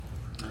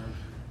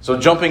So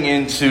jumping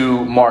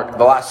into Mark,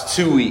 the last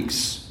 2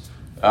 weeks,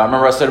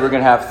 remember I said we're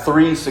going to have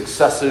 3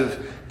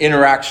 successive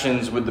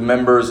interactions with the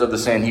members of the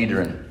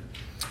Sanhedrin.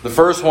 The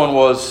first one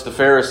was the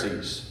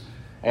Pharisees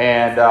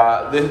and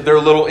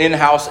their little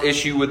in-house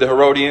issue with the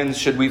Herodians.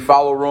 Should we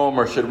follow Rome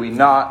or should we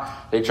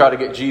not? They try to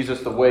get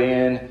Jesus to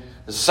weigh in.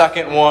 The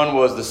second one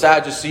was the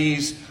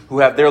Sadducees, who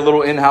have their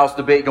little in-house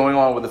debate going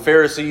on with the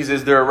Pharisees.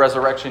 Is there a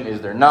resurrection?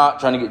 Is there not?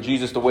 Trying to get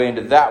Jesus to weigh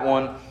into that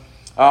one.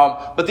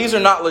 But these are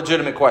not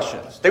legitimate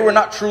questions. They were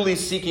not truly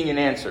seeking an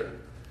answer.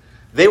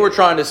 They were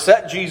trying to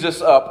set Jesus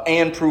up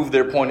and prove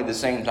their point at the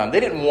same time. They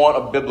didn't want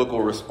a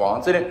biblical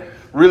response. They didn't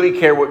really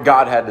care what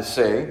God had to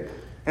say.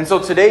 And so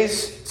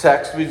today's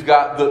text, we've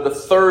got the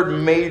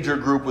third major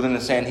group within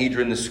the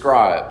Sanhedrin, the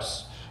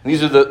scribes. And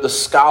these are the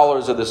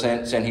scholars of the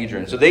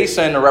Sanhedrin. So they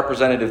send a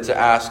representative to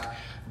ask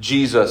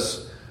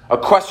Jesus a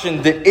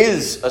question that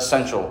is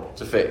essential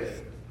to faith.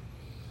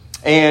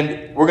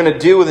 And we're going to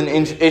deal with an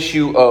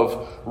issue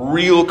of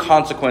real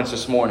consequence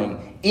this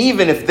morning,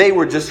 even if they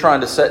were just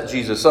trying to set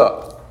Jesus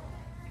up.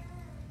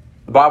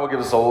 The Bible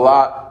gives us a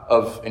lot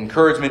of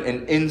encouragement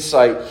and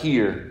insight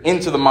here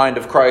into the mind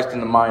of Christ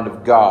and the mind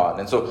of God.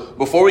 And so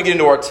before we get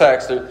into our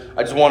text,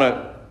 I just want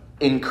to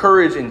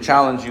encourage and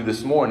challenge you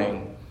this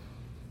morning.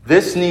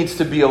 This needs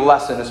to be a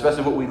lesson,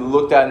 especially what we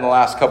looked at in the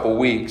last couple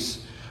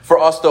weeks, for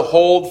us to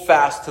hold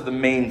fast to the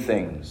main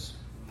things.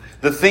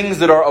 The things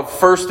that are of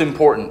first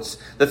importance.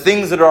 The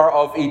things that are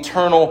of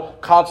eternal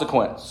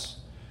consequence.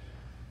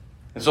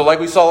 And so like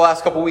we saw the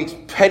last couple weeks,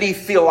 petty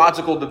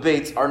theological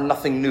debates are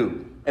nothing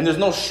new. And there's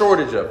no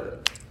shortage of them.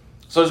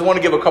 So I just want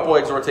to give a couple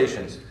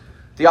exhortations.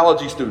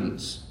 Theology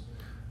students,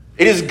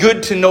 it is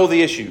good to know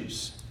the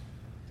issues.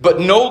 But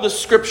know the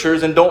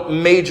scriptures and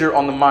don't major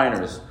on the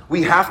minors.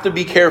 We have to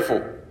be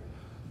careful.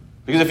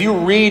 Because if you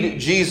read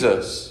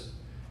Jesus,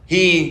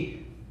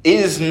 he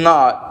is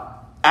not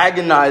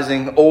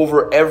agonizing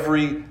over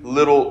every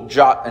little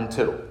jot and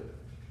tittle.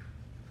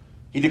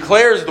 He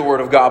declares the word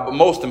of God, but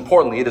most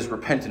importantly, it is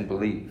repent and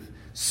believe,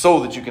 so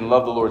that you can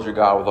love the Lord your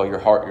God with all your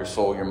heart, your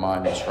soul, your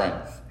mind, and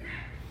strength.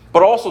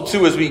 But also,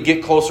 too, as we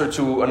get closer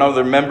to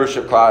another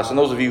membership class, and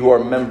those of you who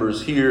are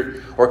members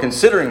here or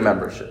considering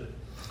membership,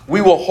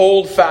 we will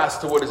hold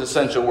fast to what is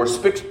essential. Where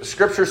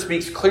Scripture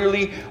speaks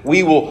clearly,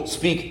 we will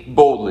speak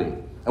boldly,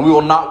 and we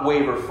will not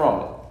waver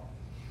from it.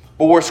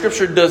 But where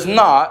Scripture does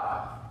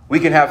not, we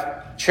can have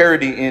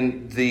charity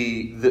in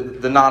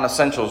the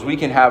non-essentials. We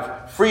can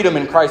have freedom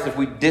in Christ if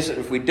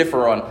we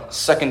differ on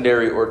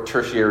secondary or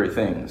tertiary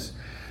things.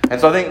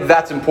 And so I think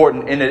that's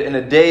important. In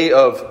a day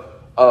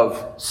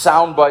of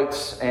sound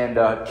bites and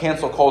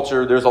cancel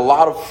culture, there's a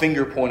lot of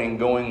finger pointing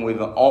going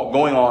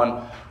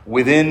on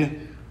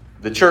within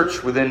the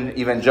church, within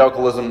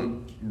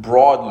evangelicalism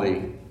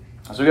broadly.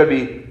 So we've got to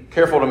be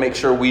careful to make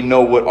sure we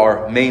know what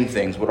are main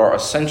things, what are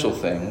essential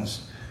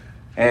things,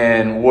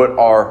 and what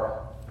are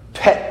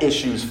pet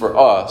issues for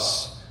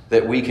us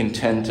that we can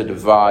tend to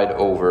divide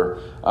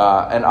over.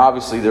 And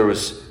obviously there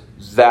was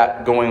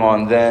that going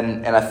on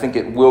then, and I think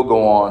it will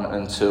go on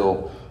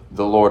until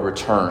the Lord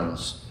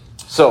returns.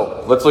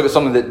 So let's look at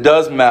something that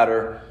does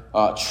matter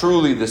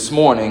truly this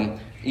morning,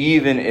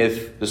 even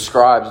if the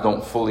scribes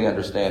don't fully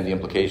understand the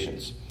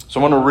implications.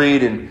 So I'm going to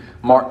read in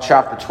Mark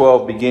chapter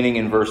 12, beginning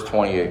in verse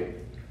 28.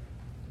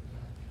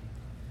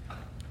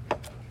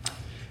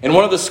 And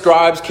one of the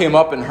scribes came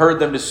up and heard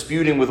them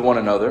disputing with one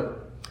another,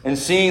 and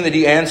seeing that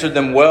he answered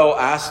them well,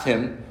 asked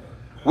him,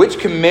 which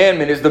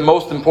commandment is the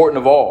most important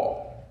of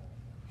all?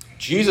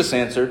 Jesus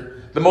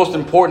answered, the most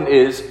important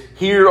is,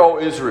 Hear, O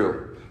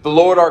Israel, the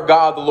Lord our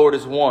God, the Lord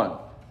is one.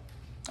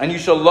 And you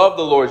shall love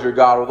the Lord your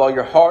God with all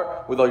your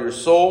heart, with all your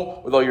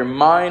soul, with all your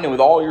mind, and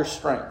with all your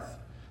strength.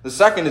 The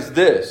second is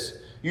this,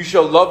 you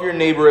shall love your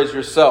neighbor as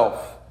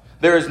yourself.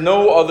 There is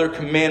no other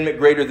commandment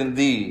greater than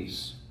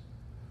these.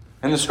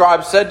 And the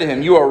scribe said to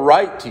him, You are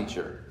right,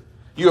 teacher.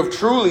 You have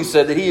truly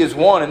said that he is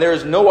one, and there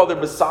is no other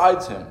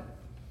besides him.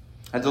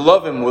 And to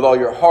love him with all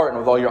your heart and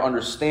with all your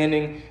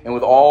understanding and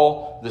with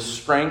all the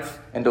strength,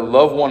 and to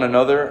love one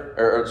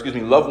another,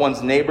 love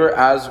one's neighbor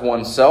as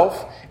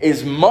oneself,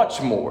 is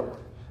much more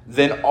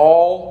than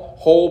all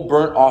whole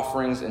burnt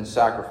offerings and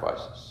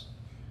sacrifices.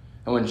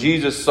 And when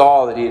Jesus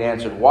saw that he had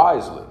answered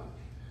wisely,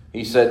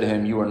 he said to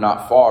him, You are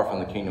not far from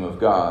the kingdom of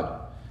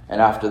God.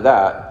 And after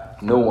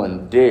that, no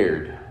one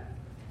dared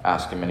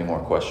ask him any more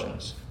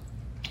questions.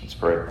 Let's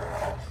pray.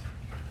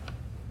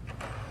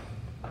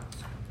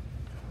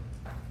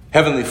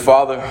 Heavenly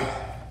Father,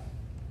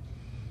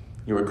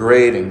 you are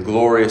great and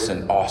glorious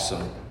and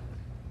awesome.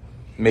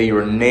 May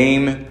your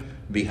name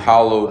be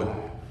hallowed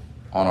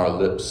on our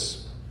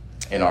lips,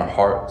 in our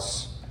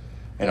hearts,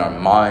 in our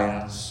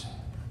minds.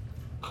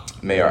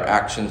 May our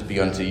actions be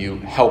unto you.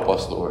 Help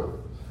us, Lord.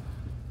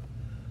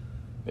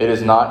 It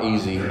is not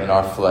easy in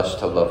our flesh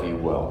to love you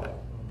well.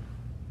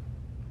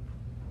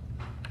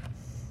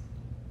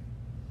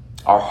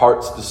 Our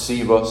hearts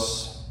deceive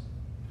us.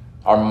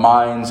 Our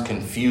minds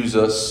confuse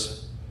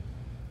us.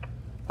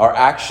 Our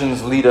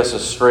actions lead us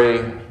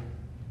astray.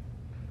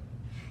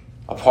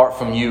 Apart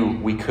from you,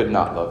 we could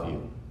not love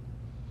you.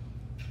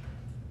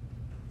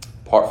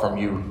 Apart from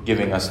you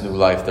giving us new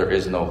life, there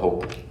is no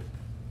hope.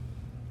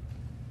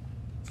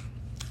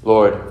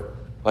 Lord,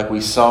 like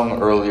we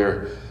sung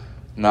earlier,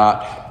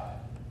 not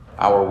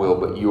our will,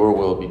 but your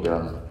will be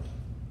done.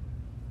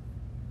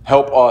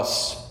 Help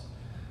us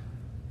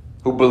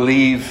who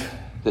believe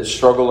that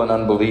struggle in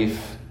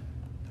unbelief,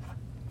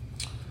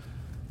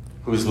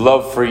 whose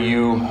love for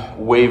you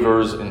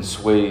wavers and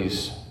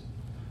sways,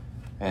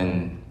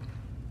 and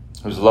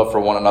whose love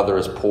for one another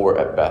is poor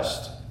at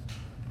best.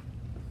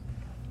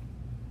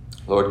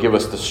 Lord, give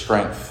us the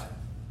strength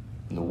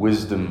and the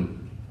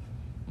wisdom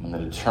and the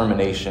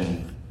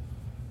determination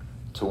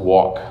to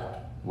walk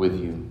with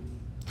you,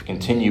 to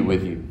continue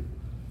with you.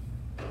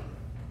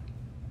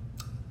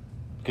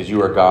 Because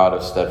you are God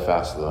of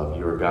steadfast love.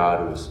 You are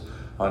God who is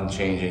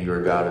unchanging. You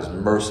are God who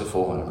is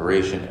merciful and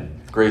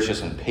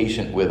gracious and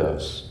patient with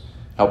us.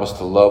 Help us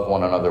to love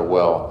one another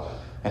well.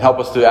 And help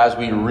us to, as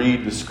we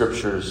read the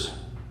scriptures,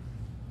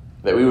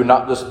 that we would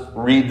not just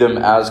read them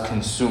as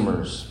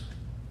consumers,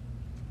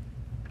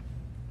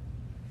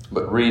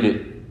 but read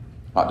it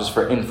not just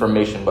for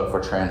information, but for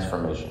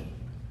transformation.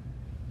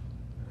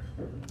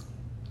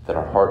 That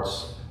our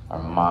hearts,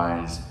 our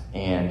minds,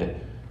 and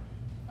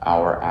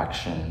our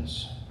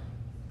actions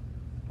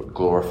would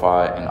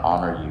glorify and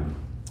honor you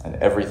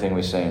in everything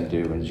we say and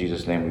do. In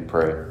Jesus' name we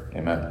pray.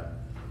 Amen.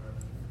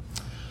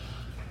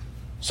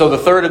 So the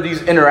third of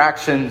these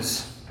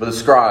interactions were the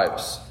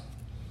scribes.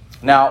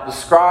 Now, the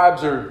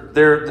scribes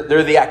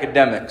they're the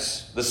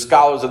academics, the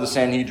scholars of the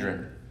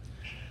Sanhedrin.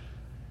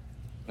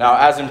 Now,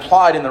 as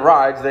implied in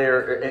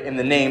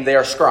the name, they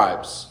are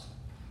scribes.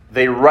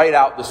 They write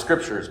out the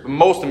scriptures. But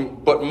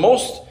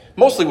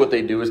mostly what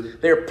they do is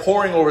they are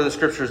poring over the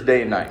scriptures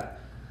day and night.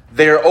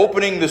 They are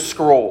opening the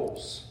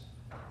scrolls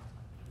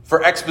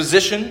for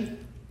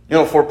exposition,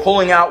 for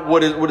pulling out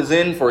what is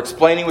in, for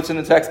explaining what's in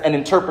the text, and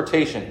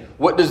interpretation.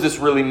 What does this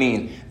really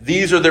mean?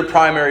 These are their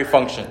primary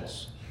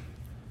functions.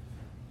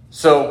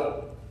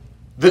 So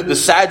the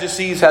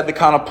Sadducees had the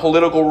kind of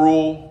political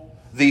rule.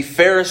 The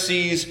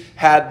Pharisees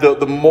had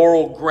the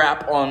moral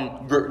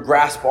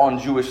grasp on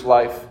Jewish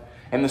life.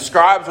 And the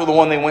scribes were the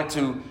one they went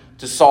to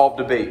solve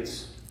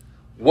debates.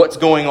 What's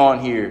going on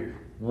here?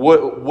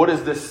 What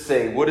does this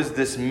say? What does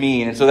this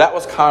mean? And so that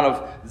was kind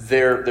of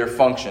their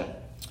function.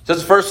 So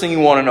that's the first thing you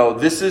want to know.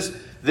 This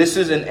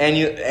is an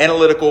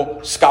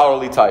analytical,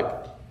 scholarly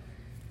type.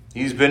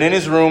 He's been in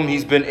his room.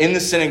 He's been in the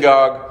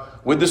synagogue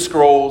with the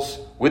scrolls,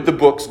 with the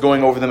books,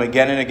 going over them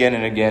again and again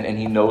and again, and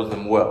he knows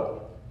them well.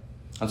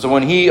 And so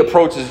when he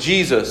approaches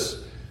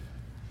Jesus,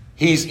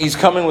 he's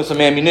coming with some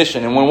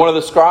ammunition. And when one of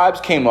the scribes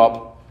came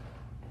up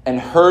and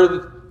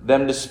heard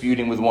them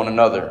disputing with one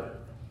another.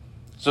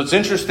 So it's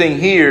interesting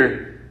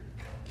here,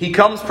 he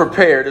comes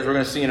prepared, as we're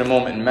going to see in a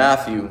moment in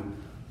Matthew,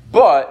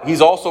 but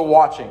he's also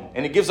watching.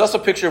 And it gives us a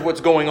picture of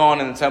what's going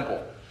on in the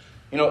temple.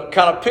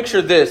 Kind of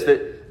picture this,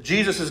 that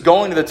Jesus is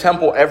going to the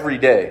temple every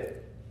day.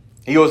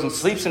 He goes and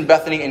sleeps in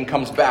Bethany and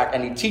comes back,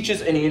 and he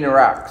teaches and he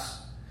interacts.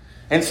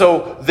 And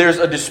so there's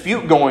a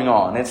dispute going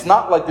on. It's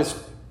not like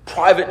this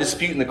private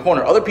dispute in the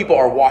corner. Other people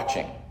are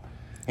watching.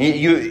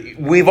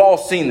 We've all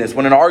seen this.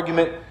 When an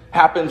argument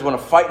happens, when a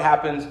fight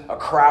happens, a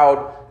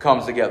crowd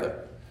comes together.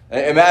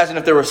 Imagine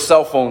if there were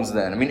cell phones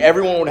then.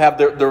 Everyone would have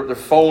their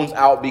phones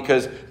out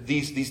because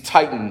these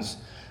titans,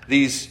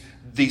 these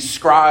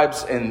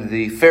scribes and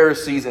the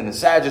Pharisees and the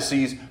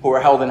Sadducees, who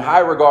are held in high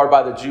regard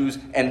by the Jews,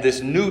 and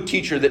this new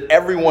teacher that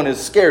everyone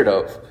is scared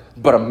of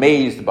but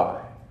amazed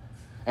by.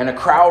 And a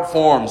crowd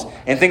forms.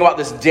 And think about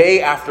this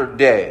day after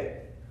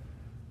day.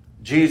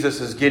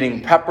 Jesus is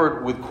getting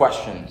peppered with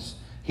questions.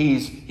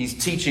 He's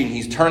teaching.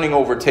 He's turning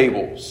over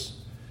tables.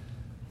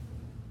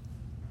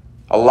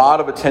 A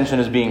lot of attention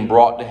is being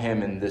brought to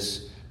him, and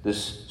this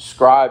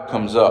scribe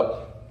comes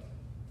up.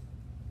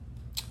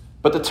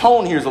 But the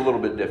tone here is a little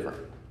bit different.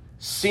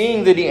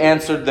 Seeing that he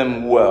answered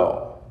them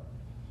well.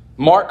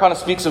 Mark kind of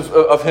speaks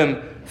of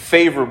him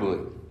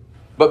favorably.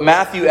 But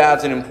Matthew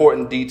adds an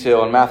important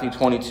detail in Matthew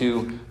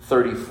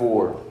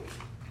 22:34.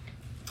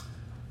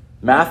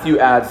 Matthew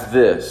adds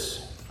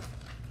this.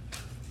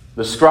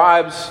 The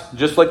scribes,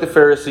 just like the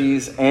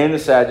Pharisees and the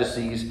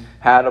Sadducees,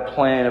 had a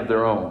plan of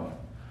their own.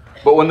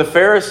 But when the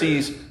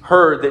Pharisees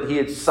heard that he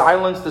had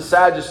silenced the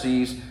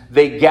Sadducees,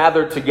 they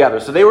gathered together.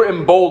 So they were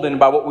emboldened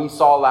by what we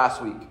saw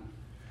last week.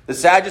 The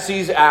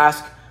Sadducees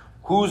ask,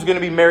 who's going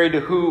to be married to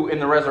who in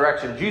the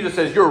resurrection? Jesus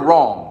says, you're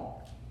wrong.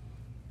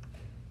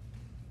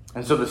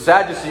 And so the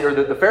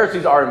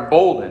Pharisees are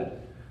emboldened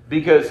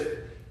because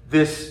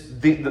the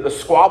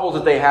squabbles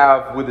that they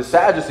have with the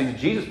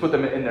Sadducees, Jesus put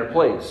them in their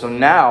place. So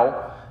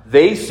now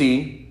they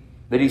see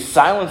that he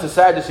silenced the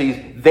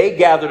Sadducees. They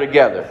gather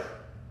together.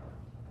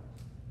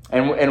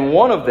 And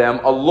one of them,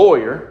 a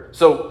lawyer.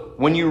 So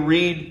when you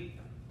read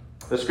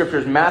the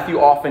scriptures, Matthew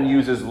often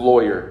uses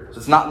lawyer. So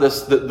it's not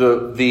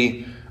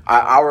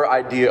our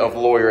idea of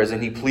lawyer as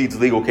in he pleads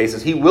legal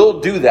cases. He will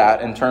do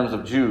that in terms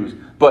of Jews,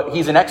 but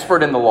he's an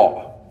expert in the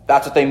law.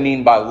 That's what they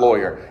mean by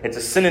lawyer. It's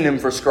a synonym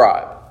for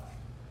scribe.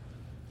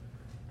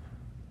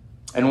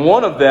 And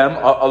one of them,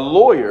 a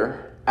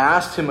lawyer,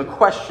 asked him a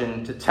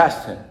question to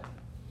test him.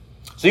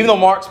 So even though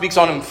Mark speaks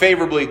on him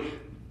favorably,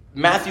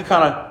 Matthew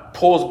kind of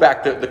pulls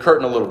back the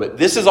curtain a little bit.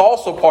 This is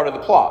also part of the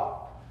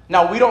plot.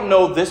 Now, we don't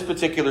know this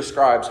particular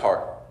scribe's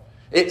heart.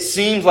 It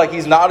seems like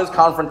he's not as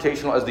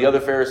confrontational as the other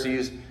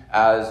Pharisees,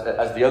 as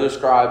the other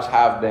scribes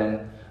have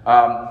been.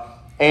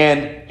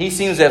 And he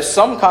seems to have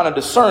some kind of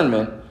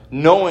discernment,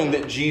 knowing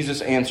that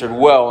Jesus answered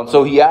well. And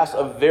so he asks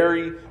a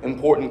very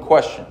important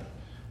question.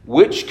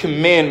 Which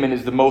commandment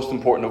is the most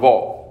important of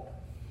all?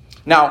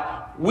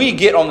 Now, we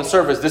get on the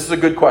surface, this is a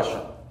good question.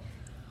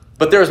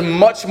 But there's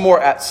much more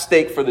at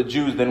stake for the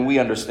Jews than we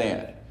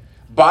understand.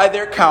 By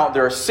their count,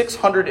 there are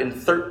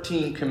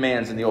 613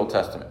 commands in the Old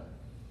Testament.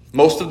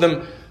 Most of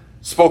them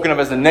spoken of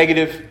as a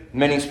negative,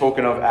 many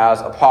spoken of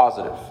as a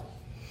positive.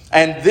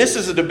 And this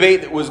is a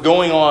debate that was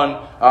going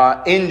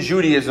on in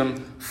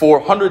Judaism for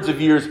hundreds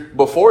of years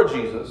before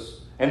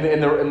Jesus,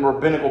 in the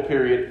rabbinical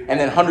period, and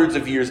then hundreds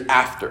of years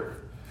after.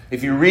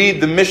 If you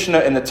read the Mishnah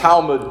and the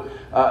Talmud,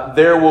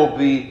 there will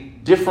be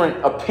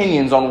different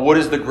opinions on what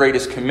is the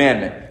greatest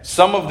commandment.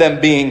 Some of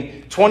them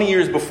being 20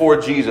 years before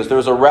Jesus, there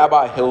was a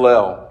Rabbi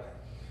Hillel.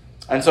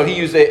 And so he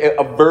used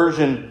a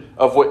version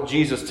of what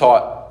Jesus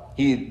taught.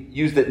 He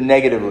used it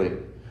negatively.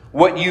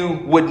 What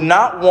you would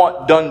not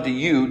want done to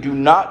you, do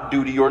not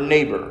do to your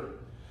neighbor.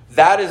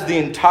 That is the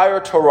entire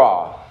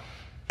Torah.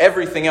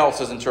 Everything else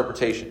is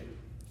interpretation.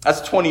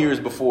 That's 20 years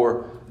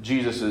before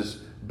Jesus'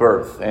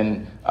 birth.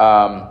 And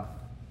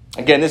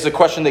again, this is a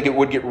question that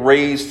would get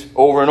raised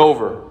over and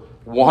over.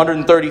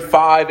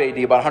 135 AD,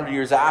 about 100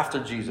 years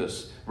after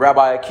Jesus,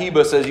 Rabbi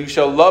Akiba says, you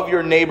shall love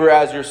your neighbor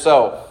as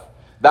yourself.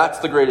 That's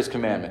the greatest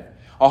commandment.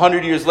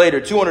 100 years later,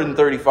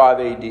 235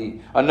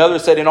 AD, another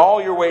said, in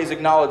all your ways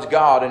acknowledge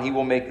God and he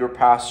will make your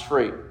path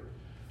straight.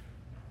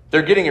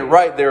 They're getting it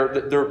right.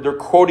 They're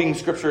quoting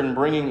scripture and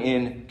bringing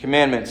in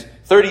commandments.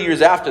 30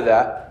 years after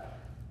that,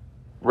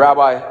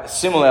 Rabbi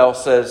Simelel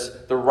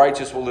says, the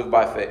righteous will live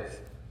by faith.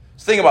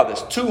 So think about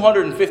this.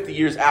 250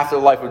 years after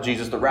the life of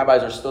Jesus, the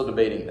rabbis are still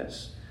debating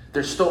this.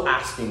 They're still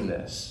asking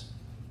this.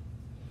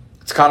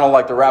 It's kind of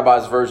like the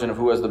rabbi's version of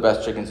who has the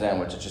best chicken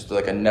sandwich. It's just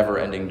like a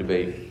never-ending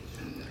debate.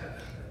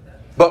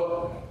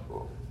 But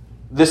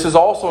this is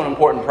also an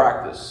important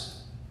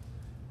practice.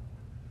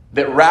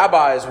 That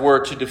rabbis were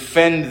to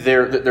defend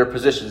their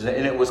positions.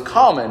 And it was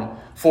common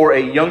for a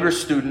younger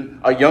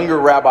student, a younger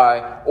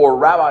rabbi, or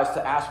rabbis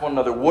to ask one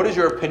another, what is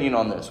your opinion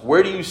on this?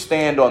 Where do you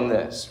stand on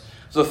this?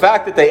 So the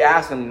fact that they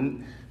asked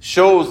him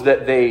shows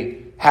that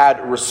they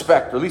had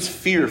respect, or at least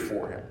fear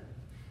for him.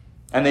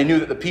 And they knew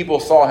that the people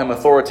saw him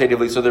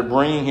authoritatively, so they're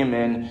bringing him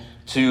in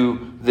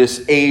to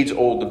this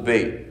age-old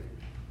debate.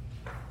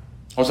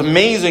 What's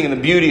amazing in the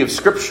beauty of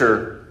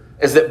Scripture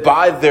is that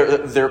by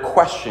their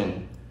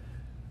question,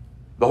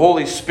 the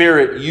Holy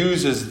Spirit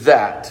uses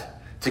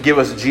that to give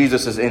us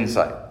Jesus'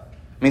 insight.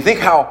 I mean, think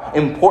how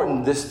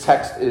important this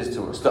text is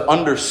to us, to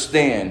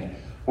understand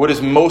what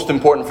is most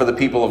important for the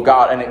people of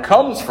God. And it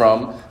comes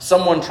from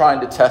someone trying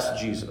to test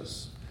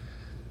Jesus.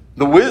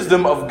 The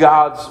wisdom of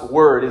God's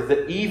word is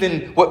that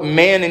even what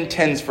man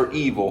intends for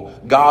evil,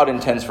 God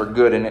intends for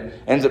good, and it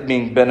ends up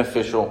being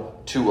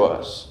beneficial to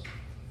us.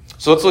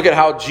 So let's look at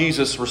how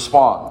Jesus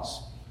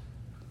responds.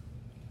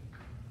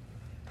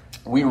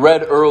 We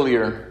read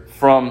earlier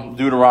from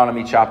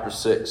Deuteronomy chapter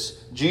 6.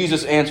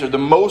 Jesus answered, the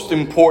most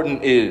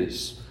important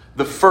is,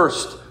 the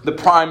first, the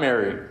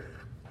primary.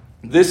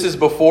 This is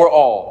before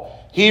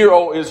all. Hear,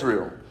 O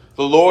Israel,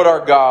 the Lord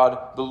our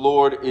God, the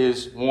Lord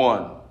is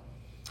one.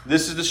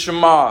 This is the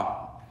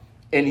Shema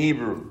in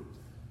Hebrew.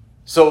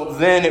 So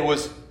then it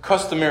was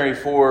customary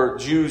for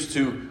Jews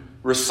to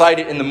recite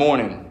it in the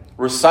morning,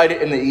 recite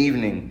it in the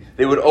evening.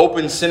 They would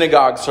open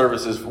synagogue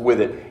services with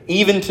it.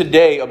 Even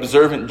today,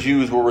 observant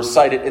Jews will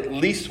recite it at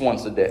least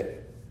once a day.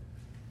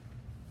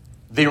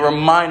 The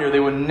reminder they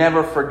would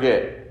never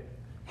forget.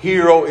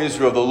 Hear, O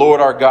Israel, the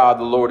Lord our God,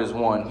 the Lord is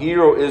one.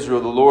 Hear, O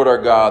Israel, the Lord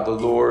our God, the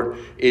Lord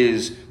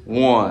is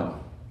one.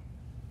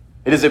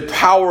 It is a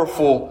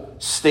powerful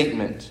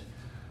statement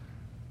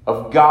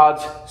of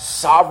God's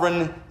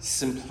sovereign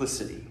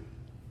simplicity.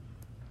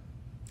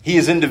 He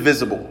is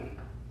indivisible.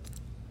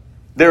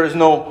 There is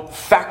no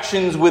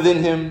factions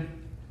within him.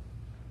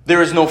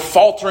 There is no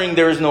faltering.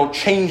 There is no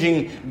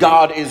changing.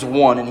 God is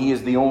one, and he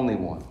is the only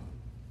one.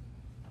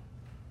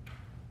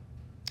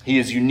 He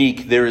is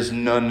unique. There is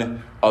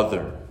none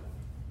other.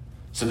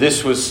 So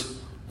this was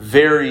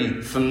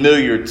very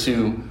familiar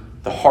to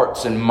the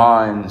hearts and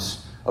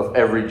minds of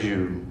every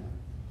Jew.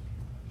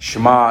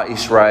 Shema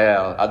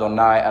Israel,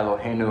 Adonai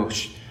Eloheinu,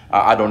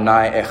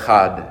 Adonai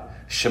Echad.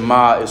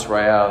 Shema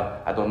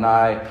Israel,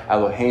 Adonai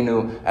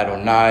Eloheinu,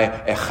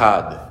 Adonai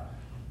Echad.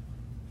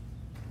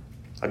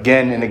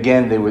 Again and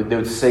again they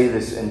would say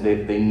this, and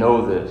they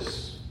know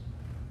this.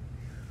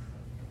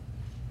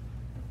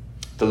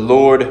 The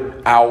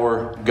Lord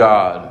our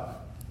God.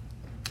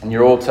 In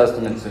your Old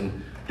Testaments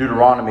in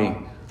Deuteronomy,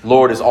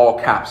 Lord is all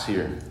caps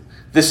here.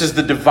 This is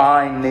the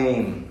divine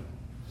name.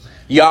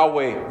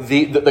 Yahweh,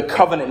 the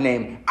covenant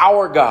name,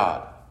 our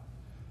God.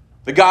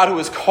 The God who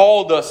has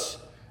called us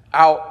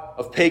out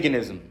of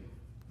paganism,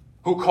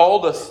 who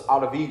called us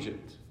out of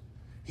Egypt.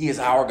 He is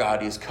our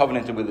God. He is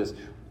covenanted with us.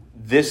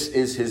 This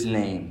is his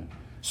name.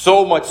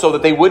 So much so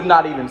that they would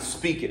not even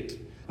speak it.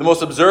 The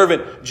most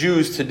observant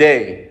Jews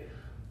today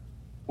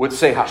would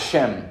say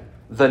Hashem,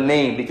 the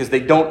name, because they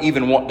don't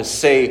even want to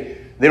say,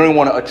 they don't even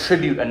want to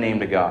attribute a name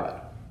to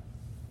God.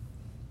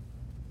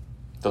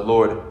 The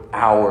Lord,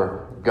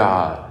 our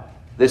God.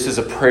 This is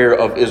a prayer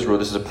of Israel.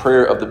 This is a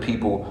prayer of the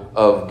people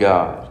of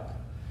God.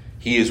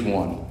 He is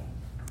one.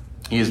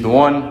 He is the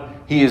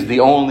one. He is the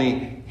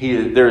only.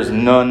 There is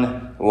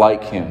none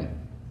like him.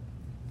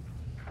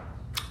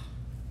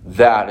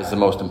 That is the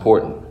most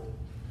important.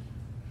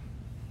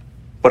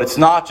 But it's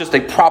not just a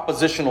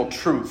propositional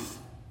truth.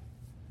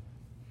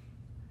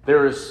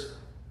 There is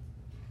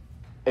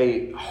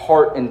a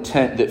heart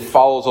intent that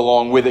follows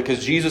along with it,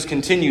 because Jesus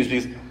continues.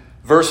 Because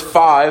verse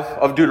 5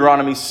 of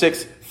Deuteronomy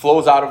 6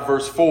 flows out of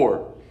verse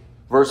 4.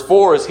 Verse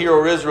 4 is, Hear,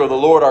 O Israel, the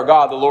Lord our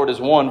God, the Lord is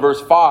one.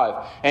 Verse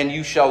 5, and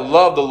you shall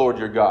love the Lord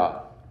your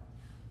God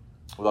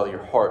with all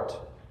your heart,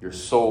 your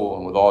soul,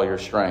 and with all your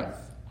strength.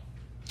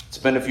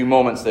 Spend a few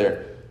moments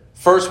there.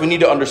 First, we need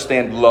to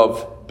understand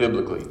love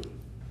biblically.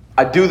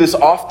 I do this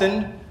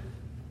often,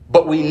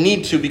 but we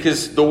need to,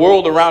 because the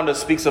world around us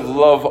speaks of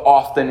love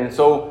often, and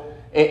so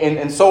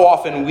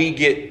often we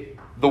get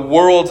the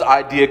world's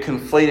idea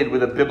conflated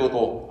with a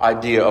biblical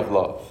idea of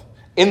love.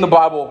 In the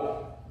Bible,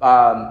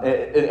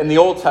 in the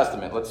Old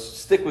Testament, let's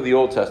stick with the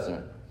Old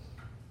Testament.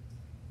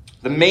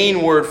 The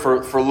main word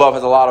for love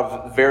has a lot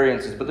of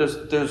variances, but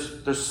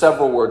there's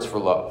several words for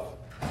love.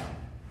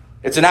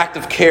 It's an act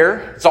of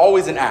care. It's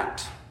always an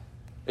act.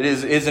 It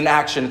is an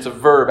action. It's a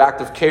verb. Act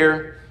of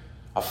care,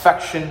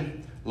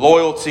 affection,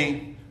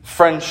 loyalty,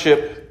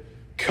 friendship,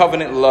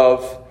 covenant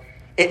love.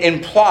 It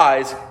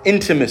implies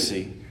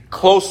intimacy,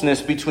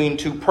 closeness between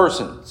two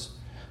persons.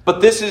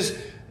 But this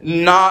is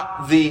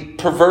not the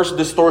perverse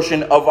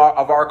distortion of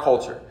our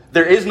culture.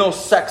 There is no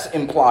sex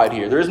implied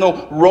here. There is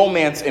no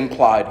romance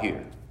implied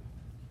here.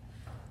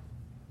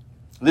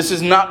 This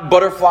is not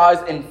butterflies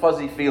and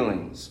fuzzy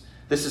feelings.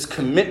 This is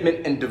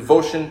commitment and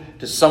devotion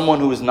to someone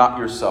who is not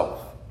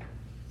yourself.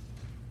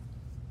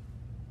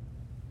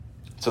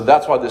 So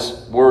that's why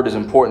this word is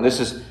important.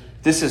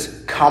 This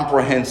is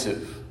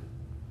comprehensive.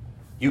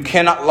 You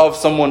cannot love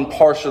someone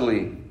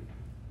partially.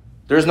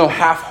 There's no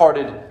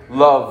half-hearted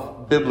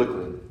love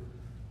biblically.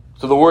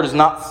 So the word is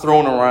not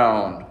thrown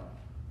around.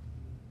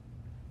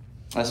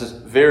 This is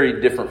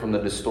very different from the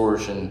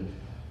distortion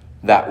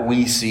that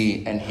we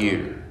see and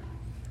hear.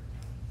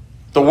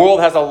 The world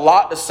has a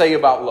lot to say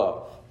about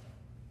love.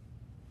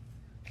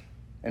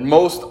 And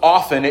most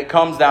often it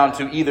comes down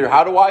to either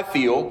how do I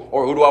feel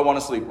or who do I want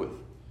to sleep with.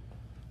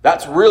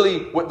 That's really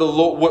what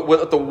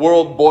the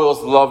world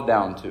boils love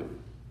down to.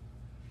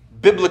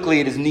 Biblically,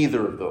 it is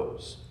neither of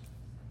those.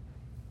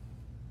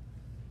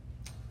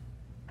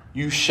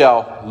 You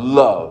shall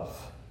love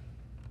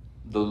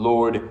the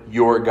Lord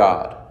your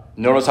God.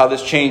 Notice how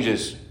this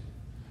changes.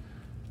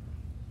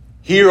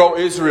 Hear, O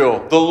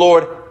Israel, the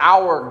Lord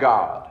our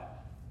God.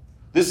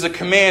 This is a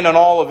command on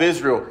all of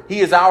Israel.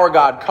 He is our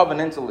God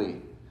covenantally.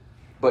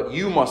 But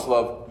you must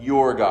love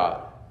your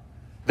God.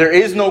 There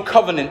is no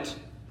covenant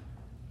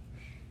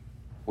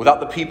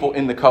without the people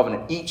in the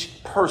covenant.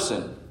 Each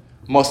person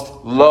must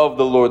love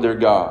the Lord their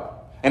God.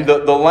 And the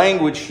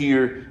language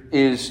here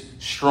is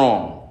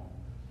strong.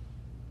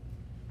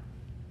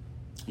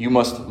 You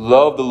must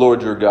love the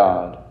Lord your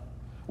God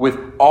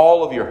with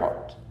all of your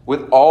heart,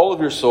 with all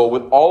of your soul,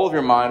 with all of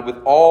your mind,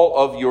 with all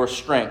of your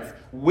strength.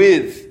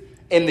 With,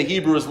 in the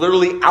Hebrew, is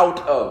literally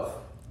out of,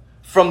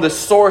 from the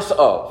source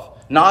of.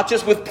 Not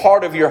just with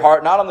part of your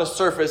heart, not on the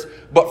surface,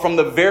 but from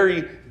the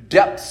very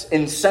depths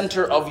and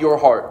center of your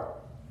heart.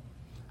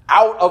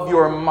 Out of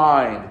your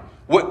mind.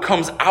 What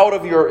comes out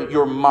of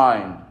your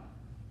mind,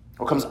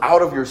 what comes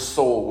out of your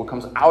soul, what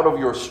comes out of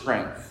your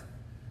strength.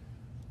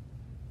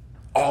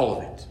 All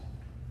of it.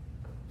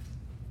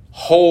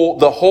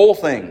 The whole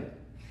thing.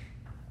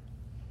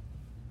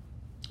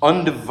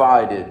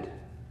 Undivided.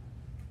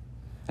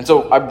 And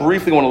so I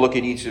briefly want to look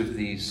at each of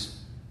these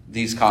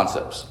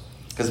concepts.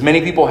 Because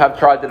many people have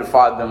tried to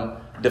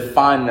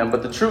define them,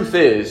 but the truth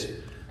is,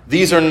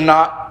 these are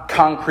not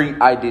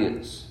concrete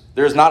ideas.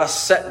 There's not a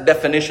set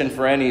definition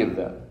for any of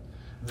them.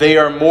 They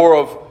are more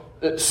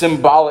of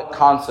symbolic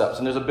concepts,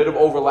 and there's a bit of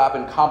overlap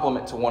and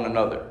complement to one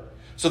another.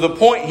 So the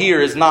point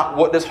here is not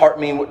what does heart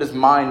mean, what does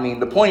mind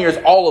mean. The point here is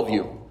all of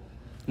you.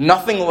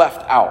 Nothing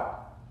left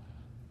out.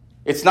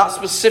 It's not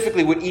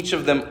specifically what each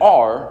of them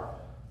are,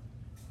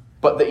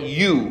 but that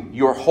you,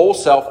 your whole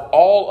self,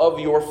 all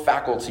of your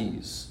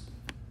faculties,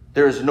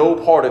 there is no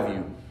part of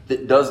you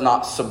that does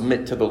not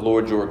submit to the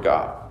Lord your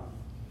God.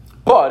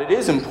 But it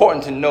is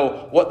important to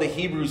know what the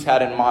Hebrews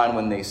had in mind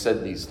when they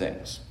said these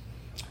things.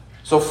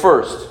 So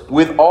first,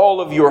 with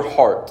all of your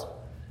heart.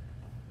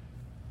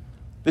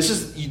 This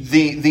is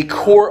the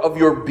core of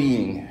your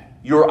being,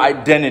 your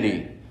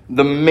identity,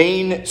 the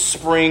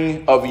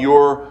mainspring of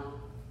your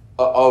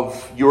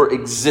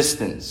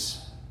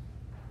existence.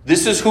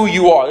 This is who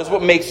you are. This is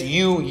what makes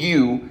you,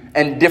 you,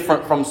 and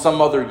different from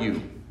some other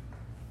you.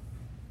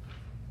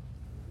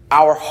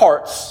 Our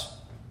hearts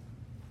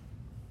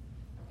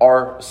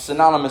are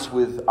synonymous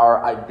with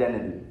our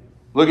identity.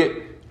 Look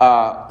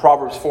at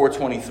Proverbs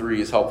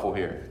 4:23 is helpful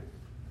here.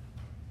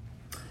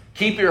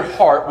 Keep your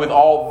heart with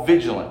all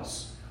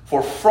vigilance,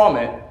 for from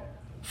it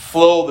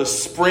flow the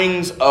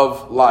springs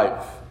of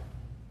life.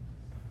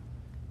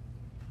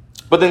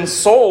 But then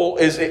soul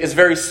is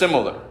very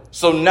similar.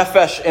 So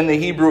nephesh in the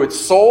Hebrew, it's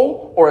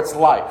soul or it's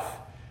life.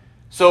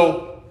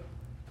 So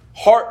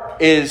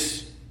heart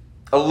is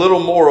a little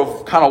more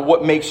of kind of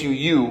what makes you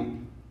you.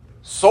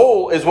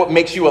 Soul is what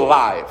makes you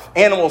alive.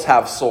 Animals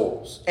have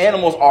souls.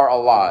 Animals are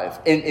alive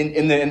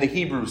in the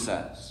Hebrew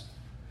sense.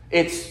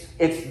 It's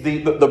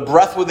the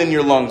breath within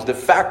your lungs, the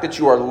fact that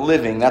you are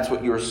living, that's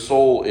what your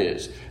soul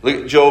is. Look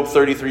at Job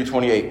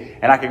 33:28.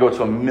 And I could go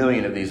to a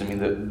million of these. I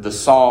mean, the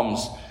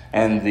Psalms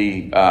and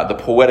the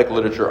poetic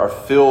literature are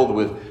filled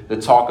with the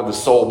talk of the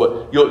soul.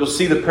 But you'll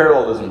see the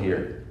parallelism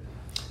here.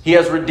 He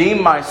has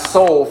redeemed my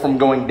soul from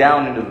going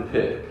down into the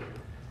pit,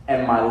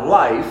 and my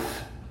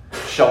life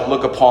shall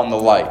look upon the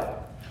light.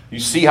 You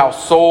see how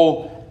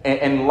soul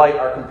and light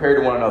are compared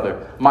to one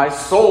another. My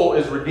soul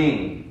is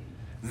redeemed.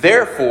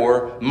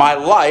 Therefore, my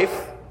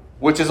life,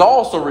 which is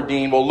also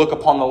redeemed, will look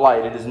upon the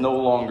light. It is no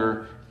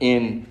longer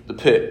in the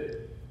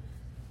pit.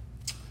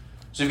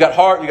 So you've got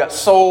heart, you've got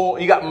soul,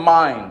 you got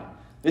mind.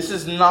 This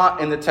is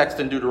not in the text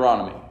in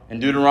Deuteronomy. In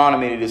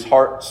Deuteronomy, it is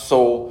heart,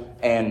 soul,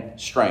 and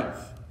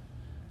strength.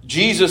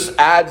 Jesus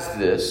adds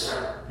this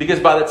because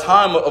by the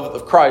time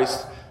of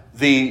Christ,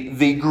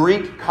 the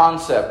Greek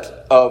concept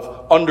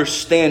of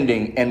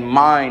understanding and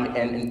mind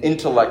and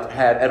intellect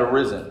had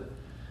arisen.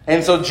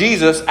 And so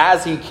Jesus,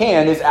 as he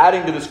can, is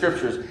adding to the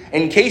scriptures.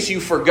 In case you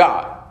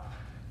forgot,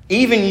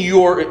 even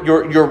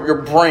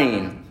your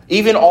brain,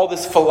 even all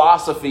this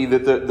philosophy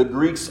that the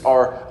Greeks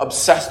are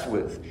obsessed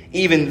with,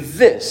 even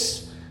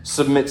this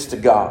submits to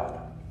God.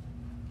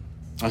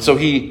 And so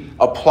he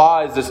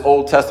applies this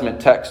Old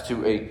Testament text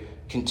to a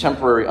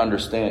contemporary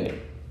understanding.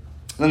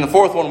 And then the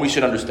fourth one we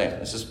should understand.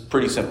 This is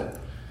pretty simple.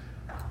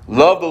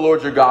 Love the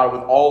Lord your God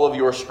with all of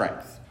your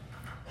strength.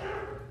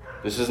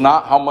 This is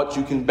not how much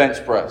you can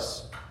bench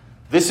press.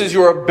 This is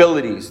your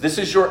abilities. This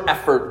is your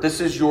effort.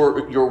 This is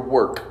your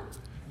work.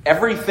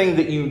 Everything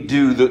that you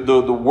do,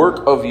 the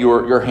work of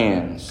your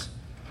hands.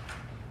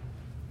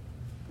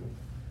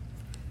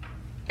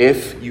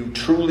 If you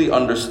truly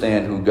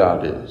understand who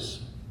God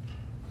is,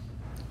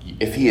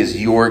 if he is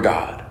your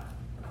God,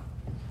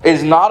 it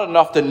is not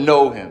enough to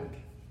know him.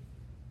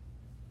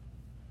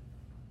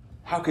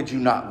 How could you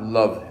not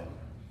love him?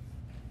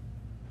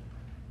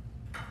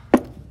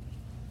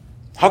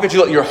 How could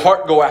you let your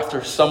heart go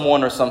after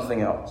someone or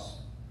something else?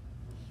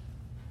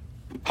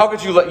 How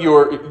could you let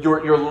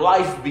your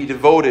life be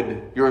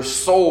devoted, your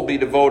soul be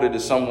devoted to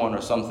someone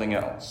or something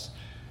else?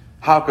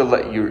 How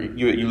could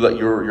you let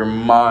your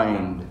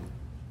mind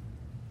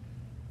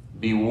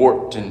be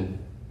warped and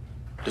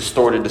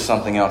distorted to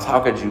something else? How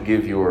could you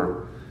give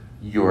your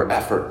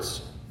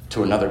efforts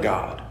to another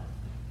God?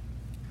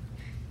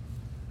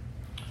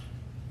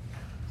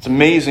 It's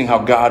amazing how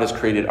God has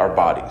created our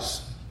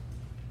bodies.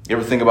 You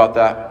ever think about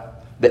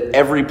that? That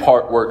every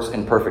part works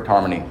in perfect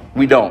harmony.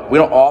 We don't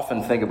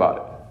often think about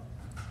it.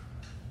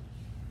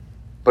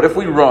 But if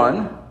we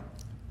run,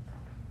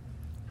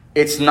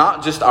 it's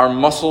not just our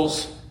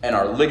muscles and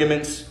our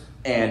ligaments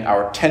and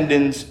our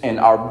tendons and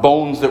our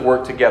bones that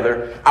work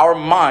together. Our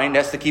mind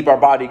has to keep our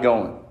body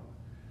going.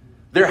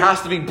 There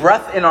has to be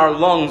breath in our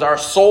lungs. Our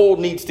soul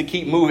needs to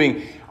keep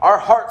moving. Our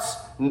hearts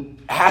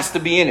has to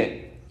be in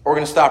it. Or we're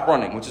going to stop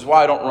running, which is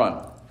why I don't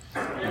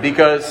run.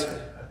 Because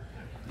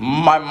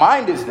my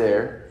mind is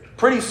there.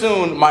 Pretty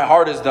soon my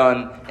heart is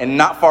done, and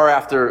not far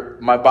after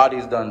my body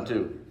is done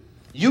too.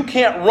 You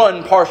can't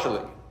run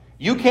partially.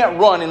 You can't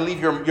run and leave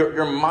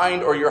your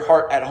mind or your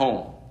heart at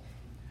home.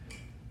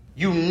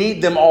 You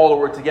need them all to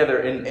work together.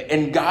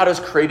 And God has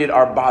created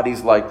our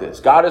bodies like this.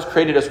 God has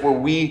created us where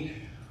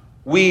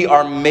we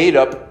are made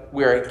up.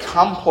 We are a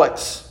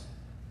complex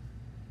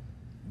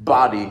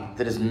body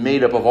that is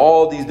made up of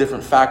all these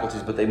different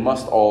faculties, but they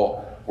must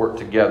all work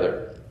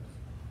together.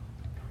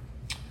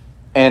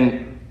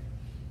 And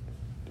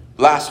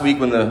last week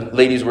when the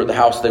ladies were at the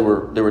house, they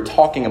were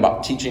talking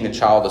about teaching a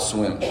child to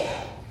swim.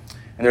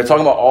 And they're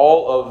talking about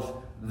all of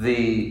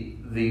the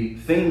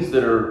things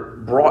that are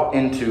brought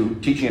into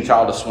teaching a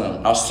child to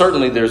swim. Now,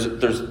 certainly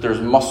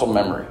there's muscle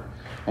memory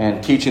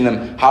and teaching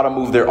them how to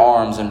move their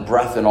arms and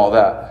breath and all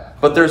that.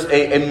 But there's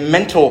a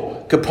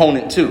mental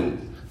component too.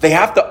 They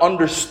have to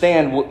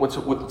understand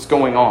what's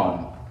going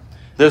on.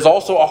 There's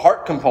also a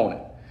heart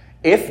component.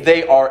 If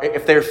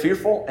they're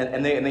fearful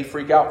and they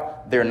freak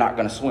out, they're not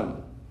going to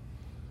swim.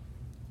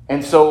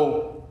 And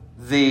so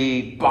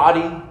the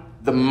body,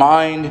 the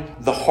mind,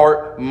 the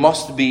heart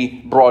must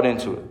be brought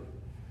into it.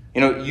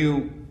 You know,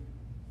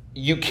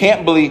 you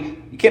can't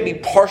be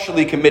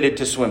partially committed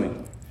to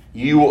swimming.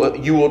 You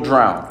will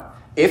drown.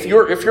 If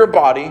your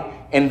body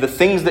and the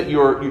things that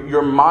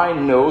your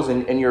mind knows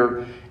and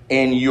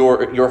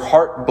your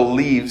heart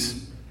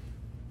believes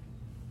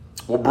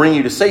will bring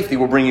you to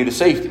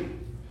safety.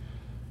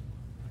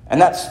 And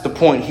that's the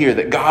point here,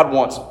 that God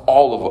wants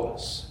all of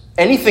us.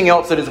 Anything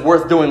else that is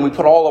worth doing, we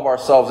put all of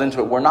ourselves into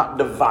it. We're not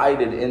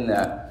divided in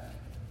that.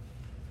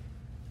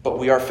 But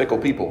we are fickle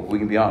people, we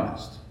can be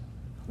honest.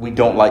 We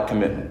don't like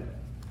commitment.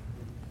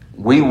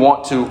 We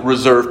want to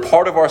reserve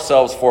part of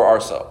ourselves for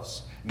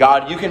ourselves.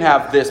 God, you can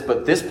have this,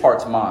 but this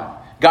part's mine.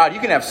 God, you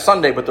can have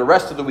Sunday, but the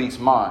rest of the week's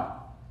mine.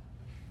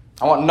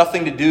 I want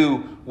nothing to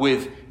do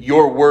with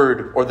your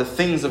word or the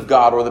things of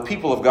God or the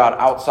people of God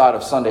outside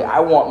of Sunday.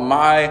 I want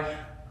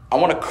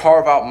to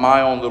carve out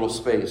my own little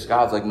space.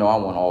 God's like, no, I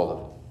want all of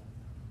it.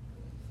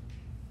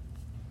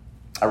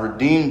 I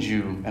redeemed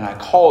you and I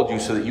called you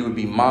so that you would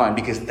be mine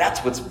because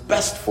that's what's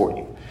best for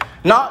you.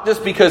 Not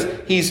just because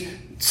he's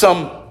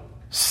some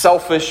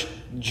selfish,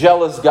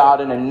 jealous God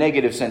in a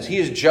negative sense. He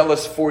is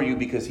jealous for you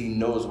because he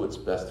knows what's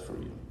best for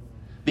you.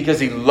 Because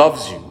he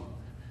loves you.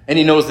 And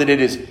he knows that it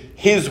is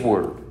his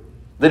word.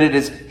 That it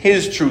is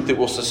his truth that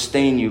will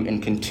sustain you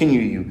and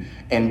continue you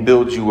and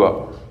build you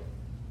up.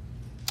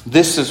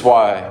 This is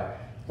why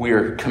we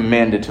are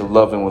commanded to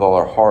love him with all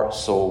our heart,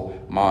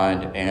 soul,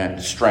 mind,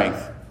 and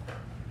strength.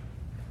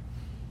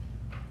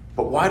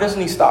 But why doesn't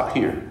he stop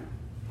here?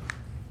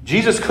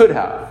 Jesus could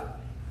have.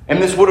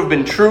 And this would have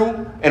been true,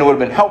 and it would have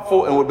been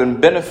helpful, and would have been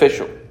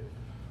beneficial.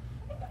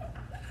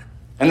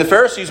 And the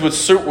Pharisees would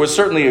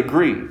certainly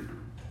agree.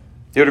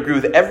 They would agree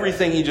with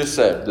everything he just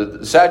said.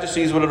 The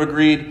Sadducees would have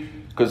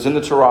agreed, because in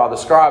the Torah, the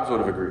scribes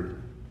would have agreed.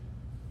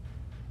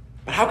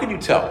 But how can you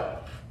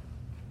tell?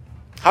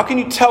 How can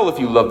you tell if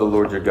you love the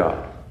Lord your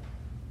God?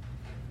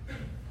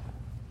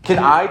 Can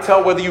I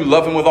tell whether you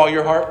love him with all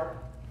your heart?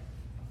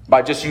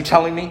 By just you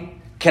telling me?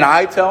 Can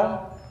I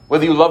tell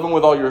whether you love him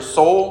with all your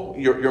soul,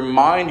 your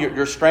mind,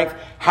 your strength?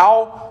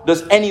 How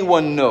does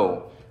anyone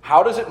know?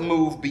 How does it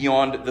move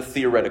beyond the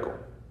theoretical?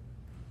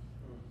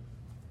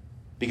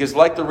 Because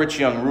like the rich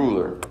young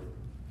ruler,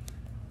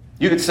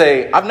 you could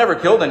say, I've never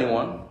killed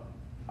anyone.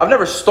 I've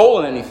never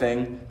stolen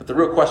anything. But the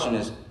real question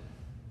is,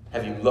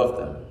 have you loved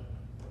them?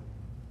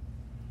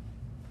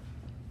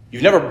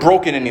 You've never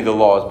broken any of the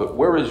laws, but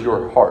where is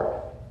your heart?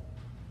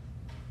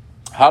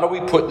 How do we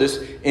put this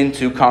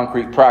into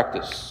concrete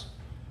practice?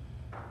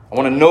 I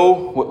want to know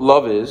what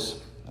love is,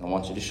 and I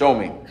want you to show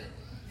me.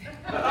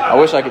 I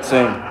wish I could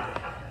sing.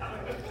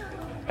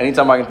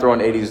 Anytime I can throw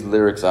in 80s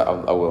lyrics, I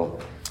will.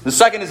 The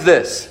second is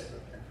this.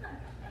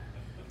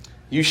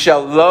 You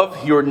shall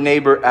love your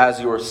neighbor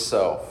as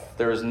yourself.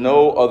 There is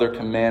no other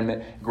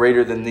commandment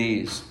greater than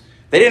these.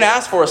 They didn't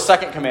ask for a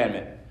second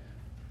commandment,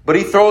 but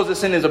he throws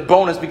this in as a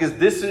bonus because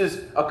this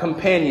is a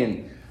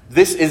companion.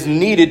 This is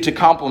needed to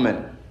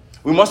complement.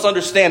 We must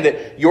understand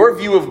that your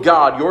view of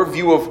God, your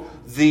view of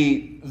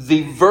the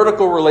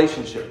vertical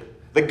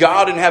relationship, the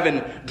God in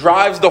heaven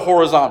drives the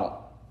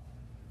horizontal.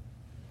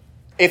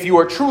 If you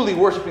are truly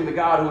worshiping the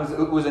God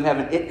who is in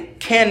heaven, it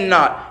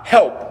cannot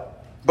help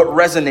but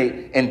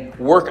resonate and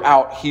work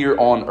out here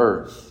on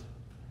earth.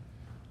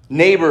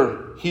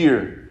 Neighbor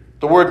here,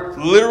 the word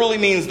literally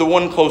means the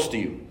one close to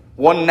you,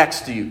 one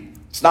next to you.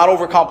 It's not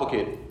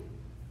overcomplicated.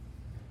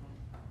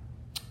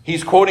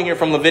 He's quoting here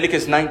from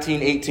Leviticus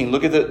 19:18.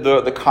 Look at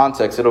the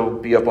context. It'll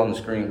be up on the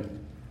screen.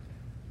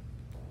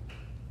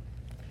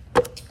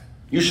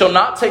 You shall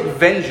not take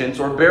vengeance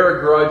or bear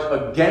a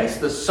grudge against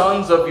the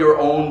sons of your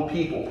own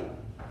people,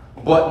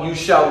 but you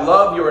shall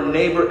love your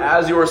neighbor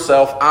as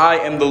yourself. I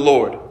am the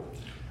Lord.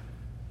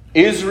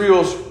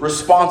 Israel's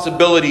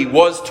responsibility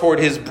was toward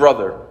his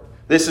brother.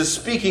 This is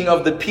speaking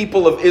of the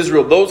people of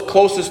Israel, those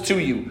closest to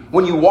you.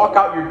 When you walk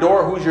out your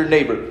door, who's your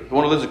neighbor? The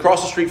one who lives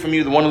across the street from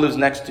you, the one who lives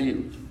next to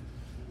you.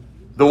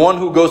 The one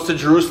who goes to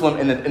Jerusalem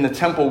in the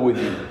temple with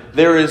you.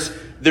 There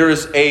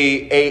is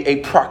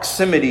a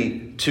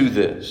proximity to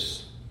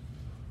this.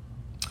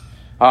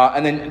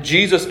 And then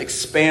Jesus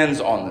expands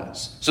on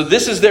this. So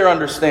this is their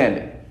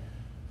understanding.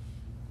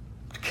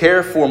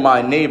 Care for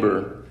my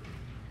neighbor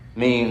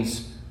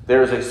means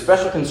there is a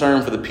special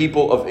concern for the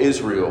people of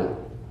Israel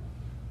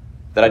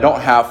that I don't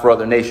have for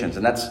other nations.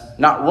 And that's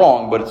not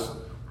wrong, but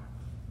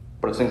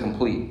it's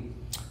incomplete.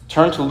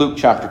 Turn to Luke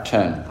chapter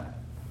 10.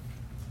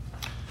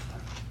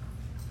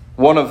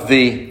 One of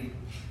the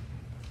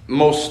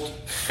most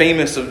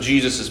famous of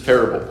Jesus'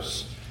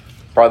 parables.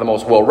 Probably the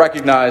most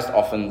well-recognized,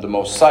 often the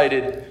most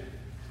cited.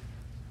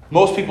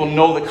 Most people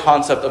know the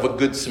concept of a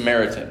good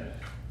Samaritan.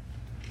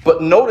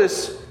 But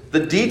notice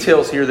the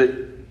details here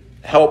that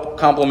help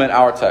complement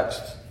our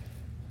text.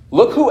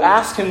 Look who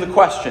asked him the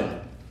question.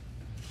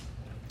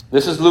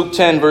 This is Luke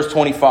 10, verse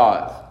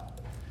 25.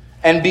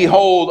 And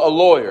behold, a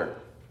lawyer.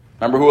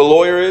 Remember who a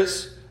lawyer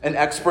is? An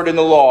expert in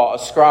the law, a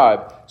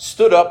scribe,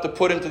 stood up to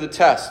put him to the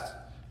test,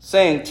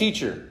 saying,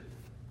 Teacher,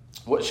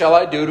 what shall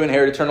I do to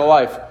inherit eternal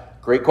life?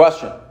 Great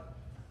question.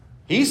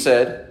 He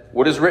said,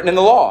 what is written in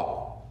the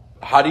law?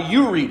 How do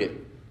you read it?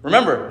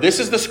 Remember, this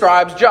is the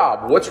scribe's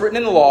job. What's written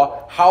in the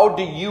law? How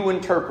do you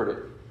interpret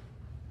it?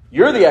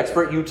 You're the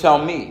expert, you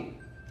tell me.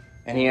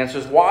 And he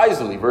answers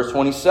wisely. Verse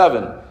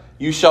 27,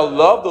 you shall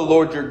love the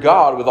Lord your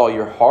God with all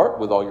your heart,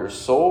 with all your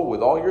soul,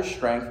 with all your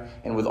strength,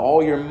 and with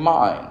all your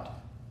mind.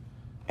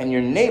 And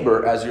your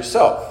neighbor as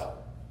yourself.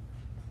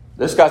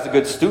 This guy's a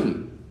good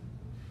student.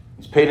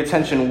 He's paid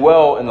attention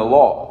well in the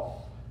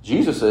law.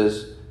 Jesus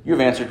says, you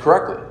have answered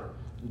correctly.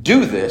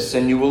 Do this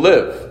and you will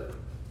live.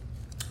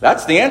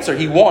 That's the answer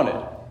he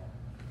wanted.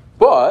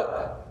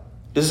 But,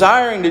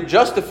 desiring to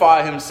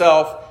justify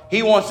himself,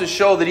 he wants to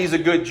show that he's a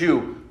good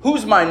Jew.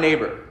 Who's my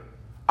neighbor?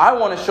 I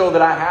want to show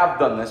that I have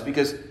done this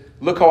because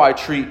look how I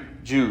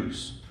treat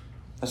Jews.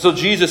 And so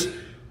Jesus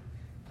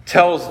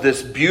tells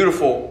this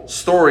beautiful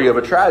story of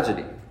a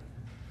tragedy.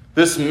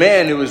 This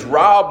man who is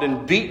robbed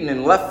and beaten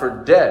and left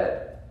for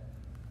dead.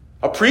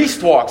 A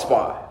priest walks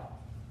by.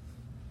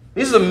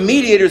 These are the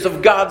mediators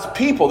of God's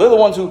people. They're the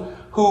ones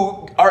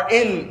who are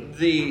in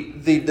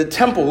the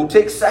temple, who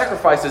take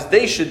sacrifices.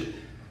 They should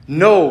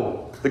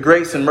know the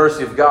grace and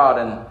mercy of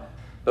God.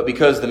 But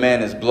because the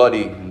man is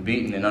bloody and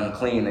beaten and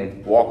unclean, they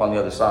walk on the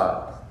other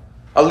side.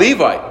 A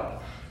Levite.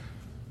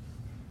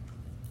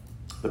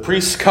 The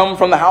priests come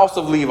from the house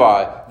of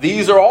Levi.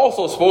 These are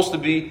also supposed to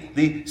be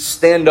the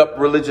stand-up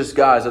religious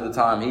guys at the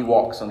time. He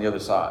walks on the other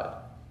side.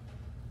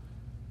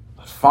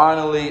 But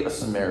finally, a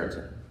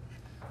Samaritan.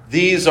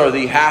 These are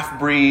the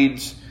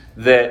half-breeds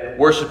that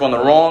worship on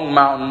the wrong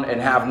mountain and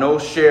have no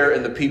share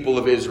in the people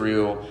of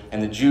Israel.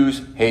 And the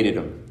Jews hated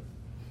them.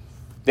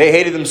 They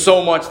hated them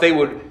so much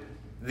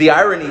the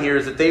irony here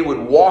is that they would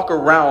walk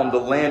around the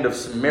land of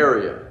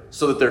Samaria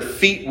so that their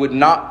feet would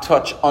not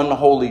touch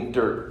unholy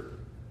dirt.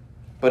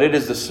 But it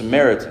is the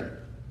Samaritan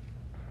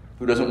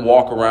who doesn't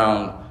walk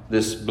around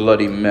this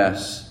bloody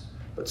mess,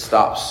 but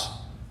stops,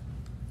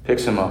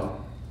 picks him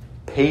up,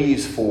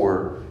 pays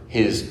for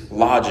his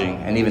lodging,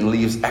 and even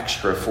leaves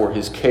extra for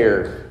his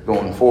care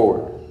going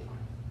forward.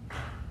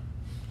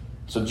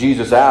 So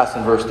Jesus asks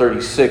in verse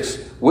 36,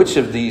 which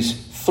of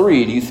these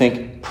three do you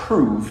think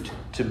proved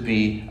to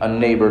be a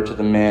neighbor to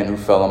the man who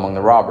fell among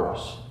the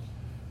robbers?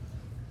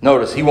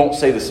 Notice, he won't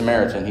say the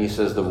Samaritan. He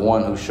says the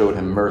one who showed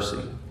him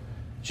mercy.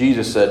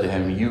 Jesus said to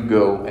him, you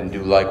go and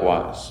do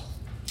likewise.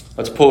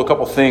 Let's pull a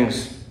couple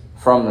things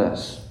from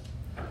this.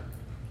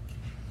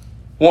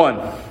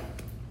 One,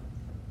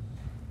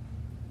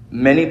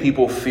 many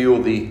people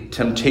feel the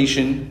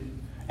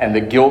temptation and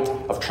the guilt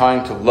of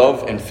trying to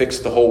love and fix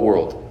the whole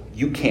world.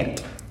 You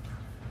can't.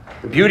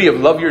 The beauty of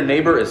love your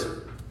neighbor is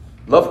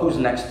love who's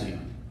next to you.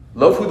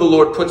 Love who the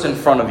Lord puts in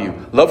front of you.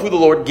 Love who the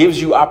Lord gives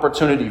you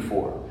opportunity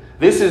for.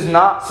 This is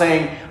not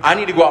saying, I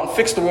need to go out and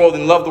fix the world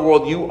and love the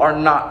world. You are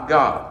not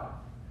God.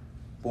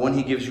 But when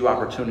he gives you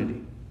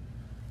opportunity,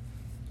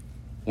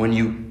 when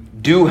you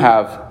do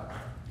have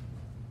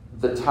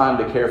the time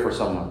to care for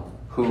someone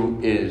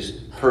who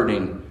is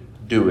hurting,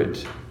 do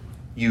it.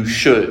 You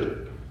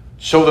should.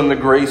 Show them the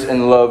grace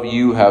and love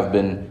you have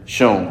been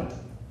shown.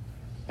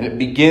 And it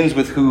begins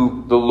with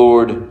who the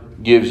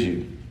Lord gives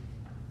you.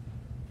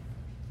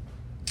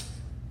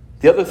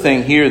 The other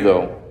thing here,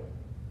 though,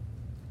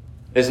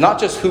 is not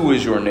just who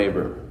is your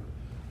neighbor.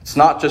 It's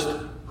not just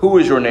who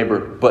is your neighbor,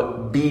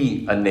 but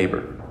be a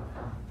neighbor.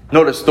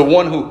 Notice, the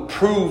one who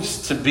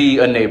proves to be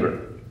a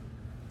neighbor.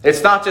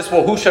 It's not just,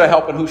 well, who should I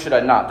help and who should I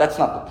not? That's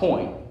not the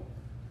point.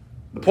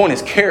 The point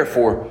is care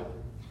for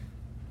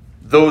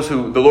those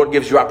who the Lord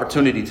gives you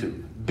opportunity to.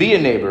 Be a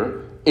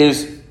neighbor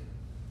is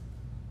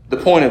the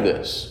point of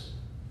this.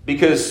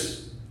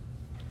 Because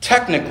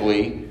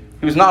technically,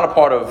 he was not a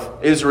part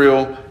of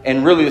Israel,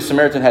 and really the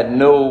Samaritan had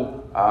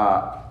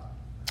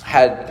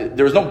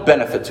there was no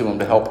benefit to him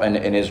to help an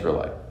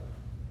Israelite.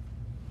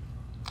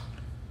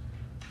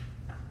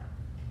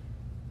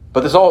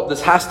 But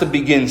this has to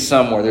begin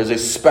somewhere. There's a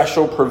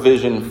special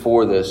provision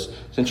for this.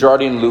 Since you're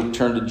already in Luke,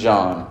 turn to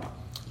John.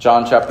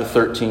 John chapter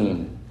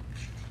 13.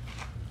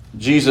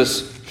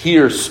 Jesus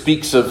here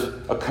speaks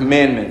of a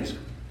commandment.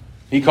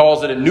 He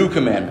calls it a new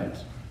commandment.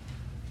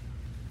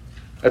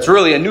 It's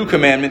really a new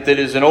commandment that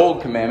is an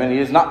old commandment. He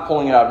is not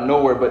pulling it out of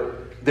nowhere,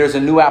 but there's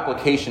a new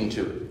application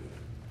to it.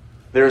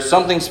 There is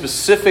something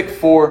specific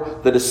for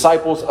the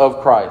disciples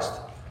of Christ.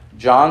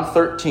 John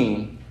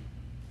 13,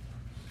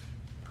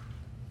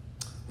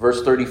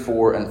 verse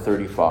 34 and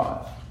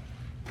 35.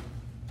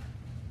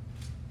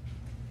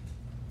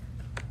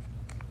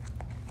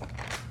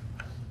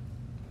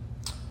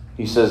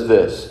 He says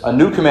this, a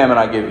new commandment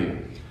I give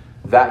you,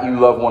 that you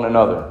love one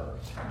another,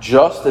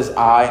 just as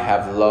I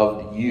have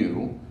loved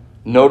you.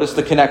 Notice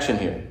the connection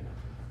here.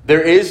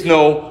 There is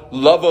no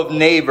love of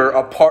neighbor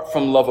apart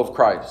from love of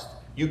Christ.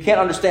 You can't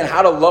understand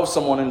how to love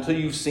someone until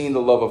you've seen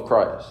the love of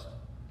Christ.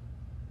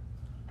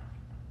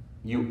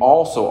 You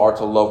also are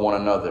to love one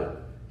another.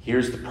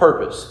 Here's the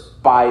purpose.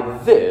 By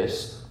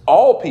this,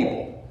 all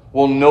people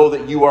will know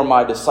that you are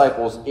my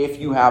disciples if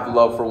you have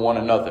love for one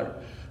another.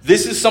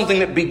 This is something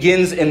that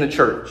begins in the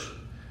church.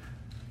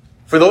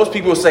 For those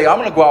people who say, I'm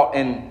going to go out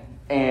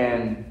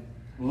and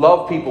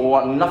love people,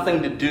 want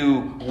nothing to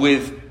do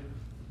with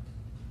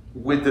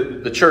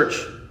the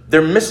church,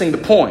 they're missing the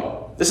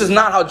point. This is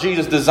not how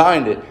Jesus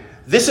designed it.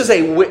 This is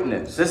a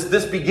witness.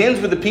 This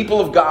begins with the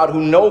people of God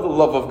who know the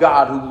love of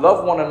God, who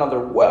love one another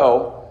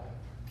well,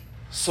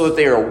 so that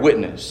they are a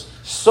witness,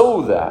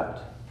 so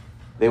that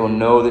they will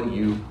know that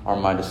you are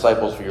my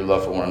disciples for your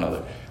love for one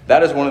another.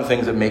 That is one of the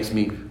things that makes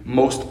me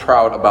most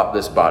proud about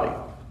this body,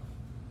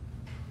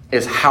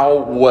 is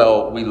how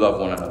well we love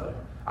one another.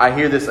 I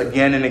hear this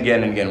again and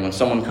again and again when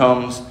someone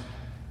comes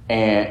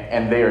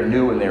and they are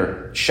new and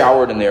they're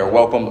showered and they are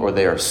welcomed, or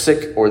they are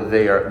sick or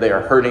they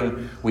are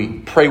hurting. We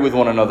pray with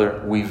one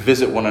another. We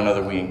visit one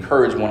another. We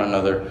encourage one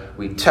another.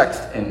 We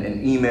text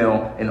and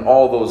email and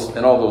all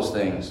those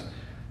things.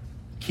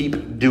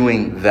 Keep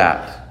doing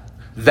that.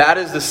 That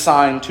is the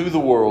sign to the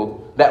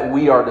world that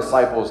we are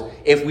disciples.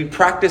 If we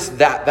practice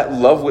that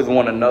love with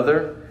one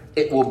another,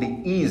 it will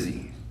be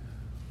easy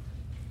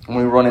when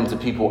we run into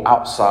people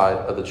outside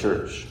of the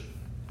church.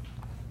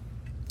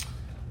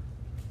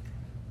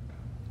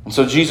 And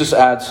so Jesus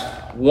adds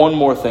one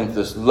more thing to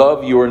this.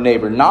 Love your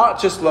neighbor.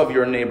 Not just love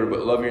your neighbor,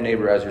 but love your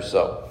neighbor as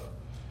yourself.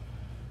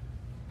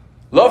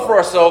 Love for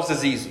ourselves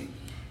is easy.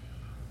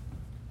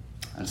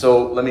 And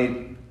so let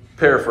me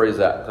paraphrase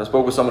that. I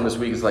spoke with someone this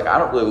week. It's like, I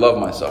don't really love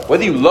myself.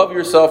 Whether you love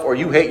yourself or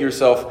you hate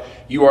yourself,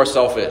 you are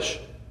selfish.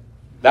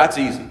 That's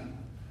easy.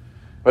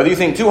 Whether you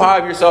think too high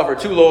of yourself or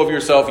too low of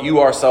yourself, you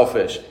are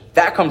selfish.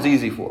 That comes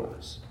easy for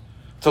us.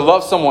 To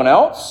love someone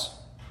else,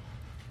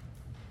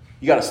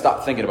 you got to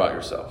stop thinking about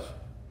yourself.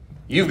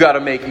 You've got to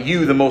make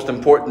you the most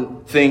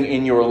important thing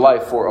in your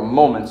life for a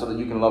moment so that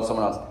you can love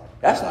someone else.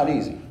 That's not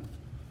easy.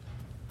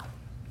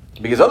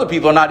 Because other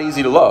people are not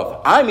easy to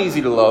love. I'm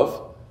easy to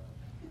love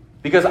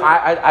because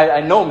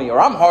I know me. Or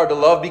I'm hard to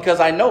love because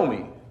I know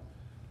me.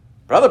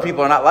 But other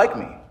people are not like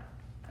me.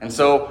 And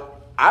so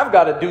I've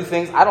got to do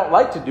things I don't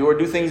like to do, or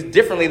do things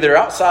differently that are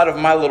outside of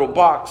my little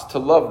box to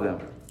love them.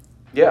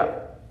 Yeah.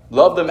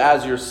 Love them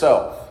as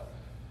yourself.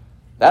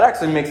 That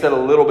actually makes it a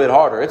little bit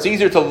harder. It's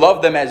easier to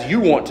love them as you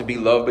want to be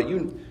loved,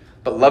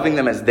 but loving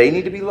them as they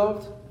need to be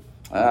loved,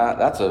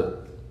 that's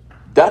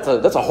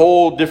a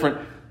whole different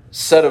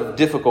set of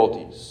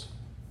difficulties.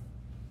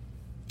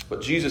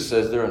 But Jesus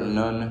says there are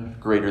none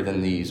greater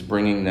than these,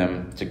 bringing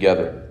them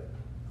together.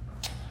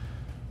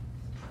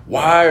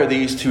 Why are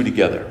these two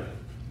together?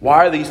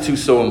 Why are these two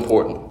so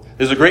important?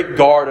 There's a great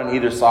guard on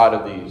either side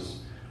of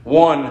these.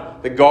 One,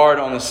 the guard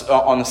on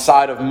the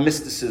side of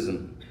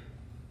mysticism.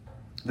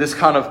 This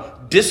kind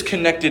of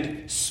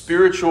disconnected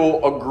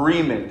spiritual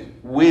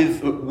agreement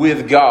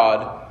with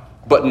God,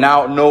 but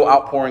now no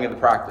outpouring of the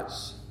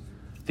practice.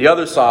 The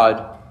other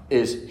side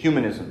is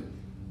humanism.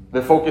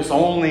 They focus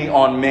only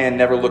on man,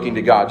 never looking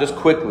to God. Just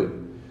quickly,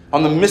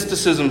 on the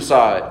mysticism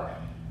side,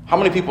 how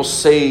many people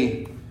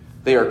say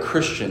they are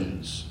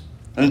Christians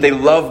and they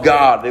love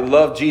God, they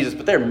love Jesus,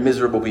 but they're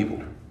miserable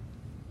people?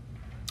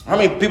 How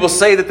many people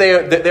say that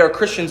they are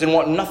Christians and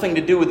want nothing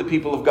to do with the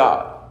people of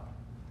God?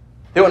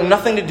 They want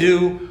nothing to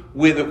do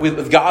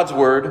with God's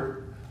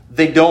word.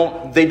 They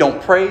don't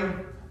pray.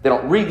 They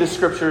don't read the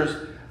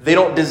scriptures. They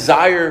don't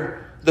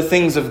desire the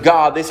things of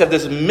God. They just have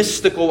this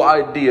mystical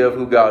idea of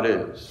who God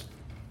is.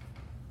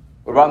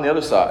 What about on the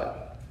other side?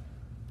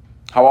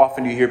 How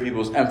often do you hear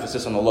people's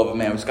emphasis on the love of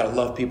man? We just got to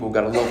love people,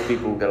 got to love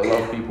people, got to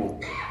love people.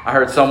 I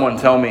heard someone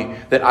tell me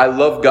that I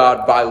love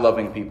God by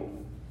loving people.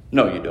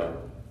 No, you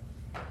don't.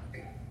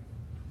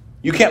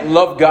 You can't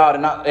love God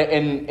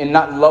and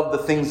not love the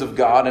things of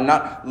God, and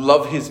not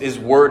love His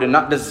word, and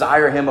not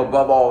desire Him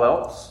above all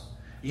else.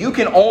 You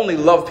can only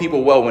love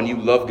people well when you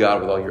love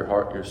God with all your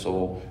heart, your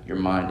soul, your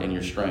mind, and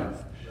your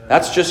strength.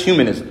 That's just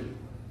humanism.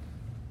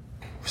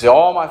 You say,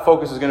 all my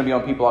focus is going to be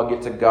on people, I'll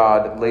get to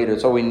God later.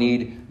 So we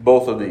need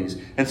both of these.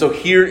 And so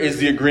here is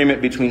the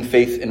agreement between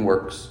faith and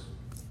works.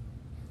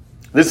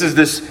 This is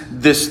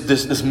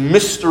this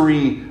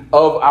mystery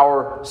of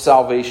our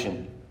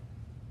salvation.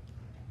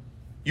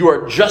 You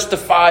are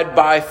justified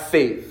by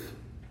faith.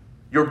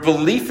 Your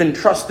belief and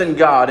trust in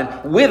God.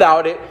 And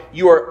without it,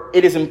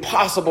 it is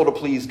impossible to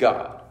please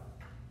God.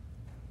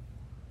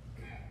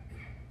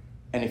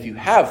 And if you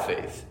have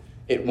faith,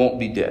 it won't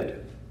be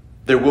dead.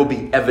 There will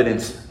be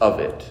evidence of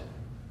it.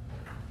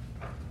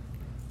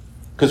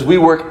 Because we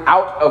work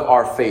out of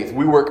our faith.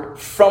 We work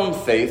from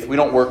faith. We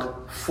don't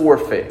work for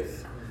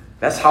faith.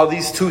 That's how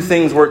these two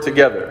things work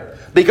together.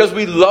 Because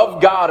we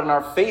love God and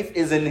our faith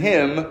is in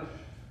Him,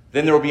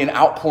 then there will be an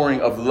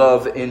outpouring of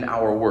love in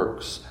our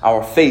works.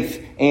 Our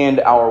faith and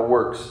our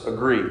works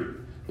agree.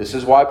 This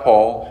is why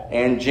Paul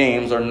and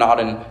James are not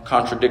in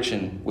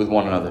contradiction with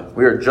one another.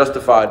 We are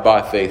justified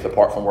by faith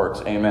apart from works.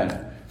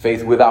 Amen.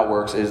 Faith without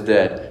works is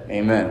dead.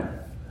 Amen.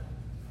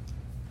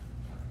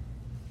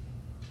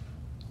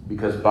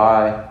 Because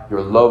by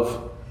your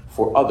love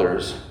for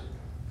others,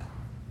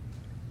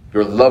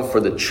 your love for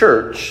the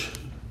church,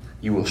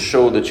 you will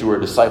show that you are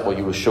a disciple.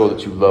 You will show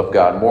that you love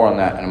God. More on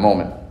that in a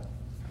moment.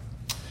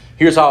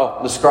 Here's how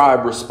the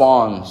scribe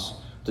responds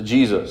to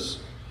Jesus.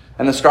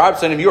 And the scribe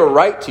said to him, "You are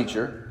right,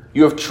 teacher.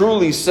 You have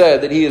truly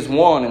said that He is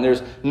one and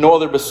there's no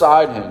other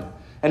beside Him.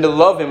 And to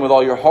love Him with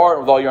all your heart,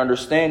 with all your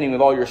understanding,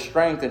 with all your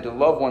strength, and to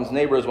love one's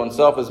neighbor as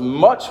oneself is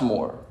much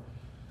more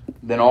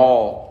than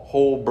all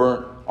whole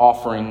burnt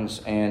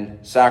offerings and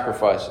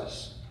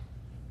sacrifices."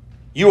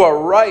 You are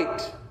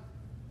right,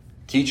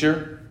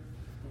 teacher.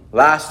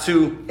 Last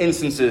two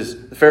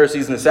instances, the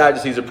Pharisees and the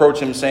Sadducees approach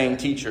Him saying,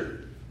 "Teacher."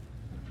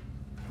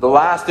 The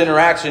last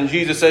interaction,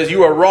 Jesus says,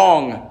 "You are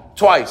wrong,"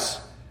 twice.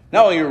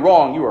 Not only are you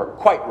wrong, you are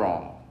quite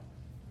wrong.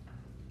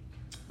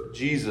 But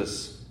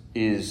Jesus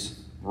is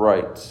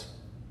right.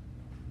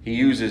 He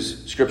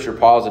uses Scripture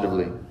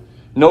positively.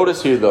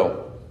 Notice here,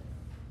 though,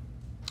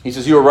 he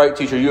says, "You are right,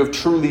 teacher, you have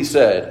truly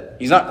said."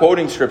 He's not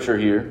quoting Scripture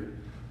here.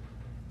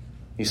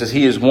 He says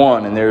he is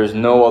one and there is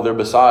no other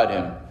beside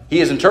him. He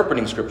is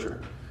interpreting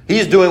Scripture. He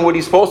is doing what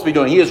he's supposed to be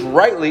doing. He is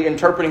rightly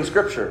interpreting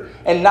Scripture.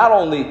 And not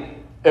only,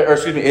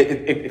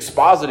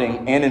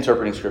 expositing and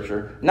interpreting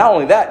Scripture. Not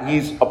only that,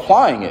 he's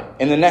applying it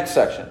in the next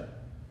section.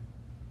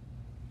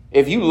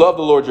 If you love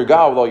the Lord your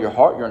God with all your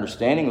heart, your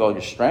understanding, with all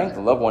your strength,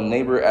 and love one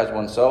neighbor as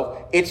oneself,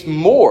 it's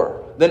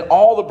more than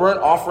all the burnt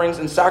offerings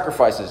and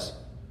sacrifices.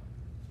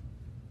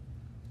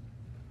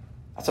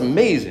 That's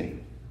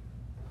amazing.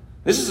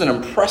 This is an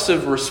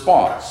impressive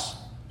response.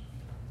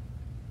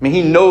 I mean,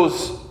 he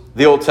knows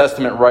the Old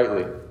Testament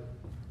rightly.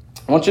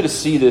 I want you to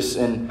see this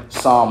in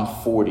Psalm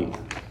 40.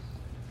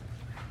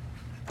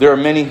 There are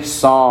many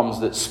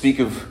psalms that speak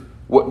of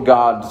what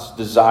God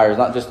desires,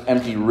 not just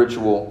empty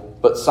ritual,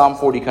 but Psalm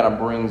 40 kind of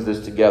brings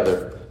this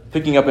together.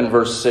 Picking up in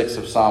verse 6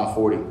 of Psalm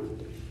 40.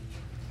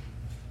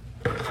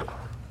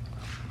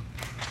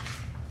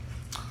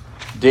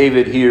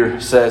 David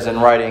here says in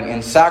writing,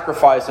 "In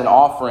sacrifice and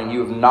offering you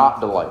have not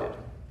delighted,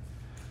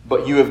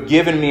 but you have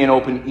given me an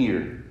open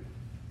ear.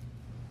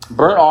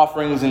 Burnt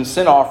offerings and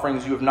sin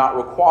offerings you have not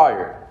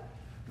required.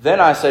 Then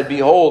I said,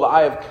 Behold,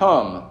 I have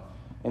come.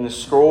 In the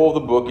scroll of the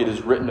book it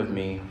is written of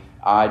me,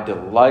 I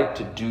delight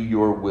to do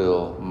your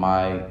will.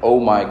 O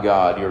my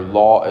God, your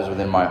law is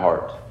within my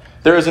heart."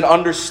 There is an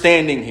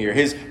understanding here.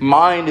 His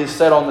mind is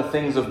set on the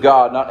things of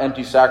God, not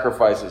empty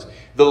sacrifices.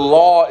 The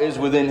law is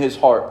within his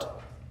heart.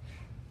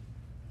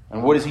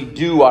 And what does he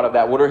do out of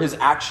that? What are his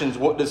actions?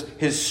 What does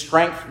his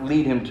strength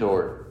lead him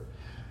toward?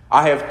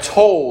 "I have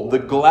told the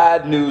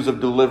glad news of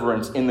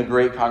deliverance in the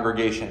great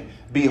congregation.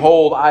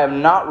 Behold, I have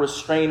not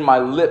restrained my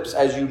lips,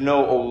 as you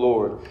know, O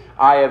Lord.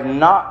 I have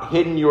not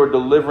hidden your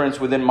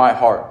deliverance within my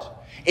heart."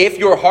 If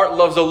your heart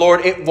loves the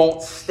Lord, it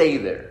won't stay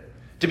there.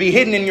 To be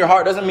hidden in your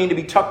heart doesn't mean to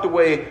be tucked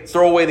away,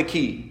 throw away the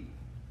key.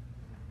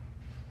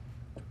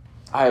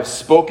 "I have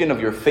spoken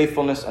of your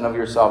faithfulness and of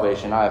your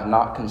salvation. I have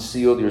not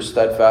concealed your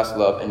steadfast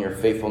love and your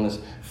faithfulness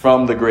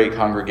from the great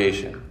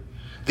congregation."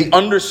 The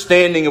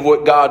understanding of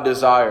what God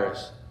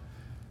desires.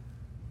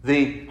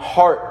 The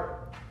heart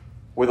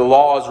where the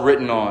law is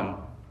written on,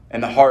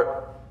 and the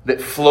heart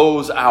that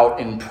flows out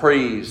in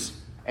praise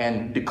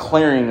and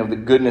declaring of the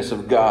goodness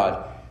of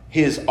God.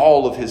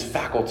 All of his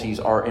faculties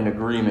are in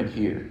agreement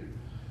here.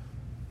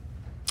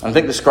 I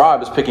think the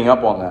scribe is picking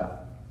up on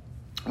that.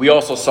 We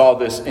also saw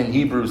this in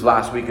Hebrews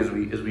last week as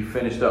we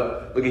finished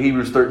up. Look at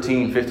Hebrews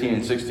 13, 15,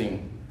 and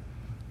 16.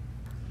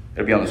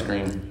 It'll be on the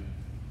screen.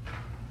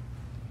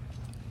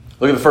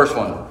 Look at the first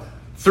one.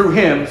 "Through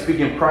him,"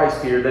 speaking of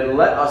Christ here, "then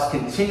let us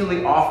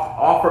continually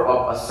offer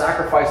up a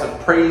sacrifice of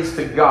praise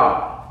to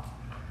God.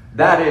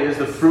 That is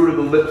the fruit of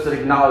the lips that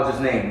acknowledge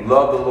his name.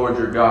 Love the Lord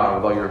your God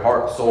with all your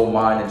heart, soul,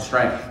 mind, and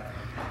strength."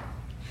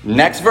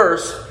 Next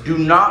verse, "Do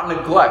not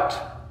neglect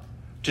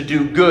to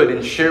do good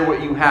and share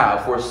what you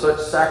have, for such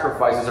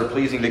sacrifices are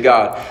pleasing to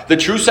God." The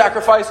true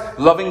sacrifice,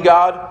 loving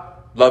God,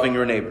 loving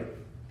your neighbor.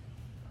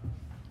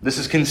 This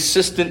is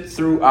consistent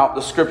throughout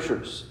the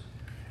Scriptures.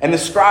 And the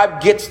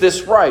scribe gets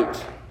this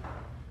right.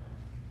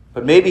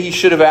 But maybe he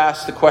should have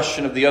asked the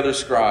question of the other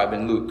scribe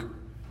in Luke.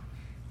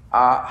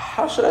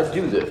 How should I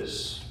do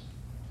this?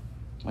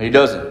 Well, he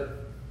doesn't.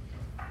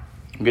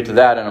 We'll get to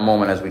that in a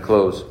moment as we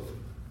close.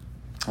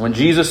 When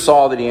Jesus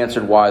saw that he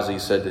answered wisely, he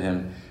said to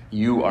him,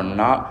 "You are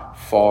not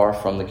far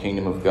from the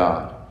kingdom of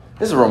God."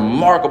 This is a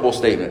remarkable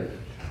statement.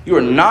 You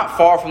are not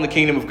far from the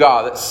kingdom of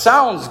God. That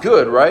sounds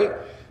good, right?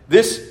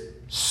 This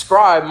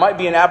scribe might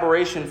be an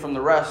aberration from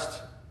the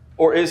rest,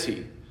 or is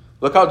he?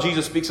 Look how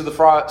Jesus speaks of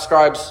the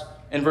scribes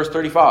in verse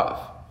 35.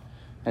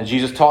 "And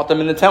Jesus taught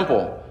them in the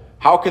temple.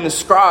 How can the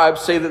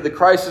scribes say that the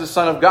Christ is the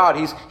Son of God?"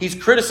 He's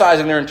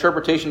criticizing their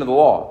interpretation of the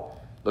law.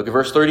 Look at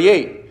verse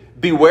 38.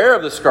 "Beware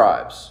of the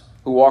scribes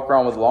who walk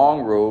around with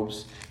long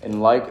robes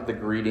and like the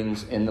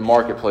greetings in the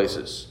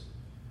marketplaces."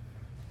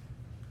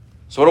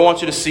 So what I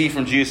want you to see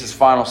from Jesus'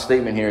 final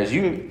statement here is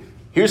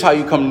here's how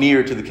you come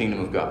near to the kingdom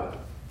of God.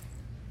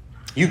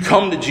 You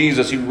come to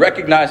Jesus, you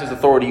recognize his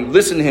authority, you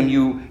listen to him,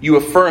 you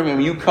affirm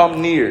him, you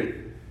come near.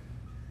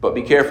 But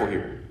be careful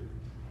here.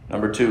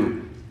 Number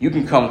 2, you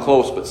can come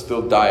close but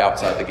still die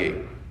outside the gate.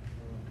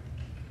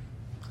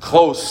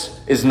 Close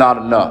is not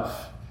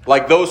enough.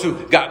 Like those who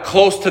got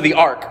close to the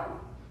ark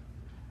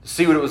to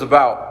see what it was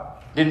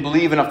about, didn't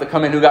believe enough to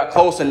come in, who got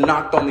close and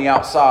knocked on the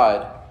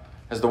outside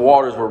as the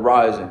waters were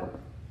rising.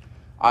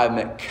 I've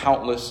met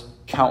countless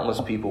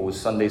people with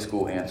Sunday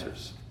school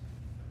answers.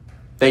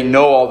 They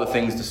know all the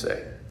things to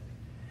say.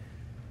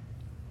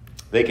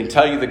 They can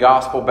tell you the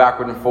gospel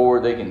backward and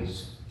forward. They can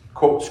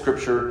quote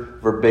scripture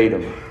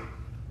verbatim.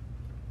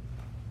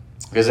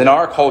 Because in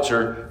our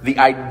culture, the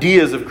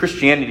ideas of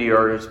Christianity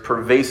are as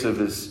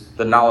pervasive as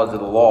the knowledge of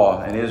the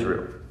law in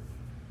Israel.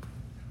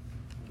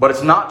 But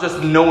it's not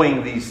just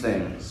knowing these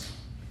things.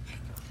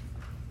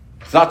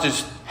 It's not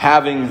just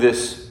having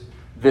this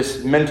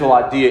mental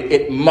idea.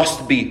 It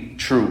must be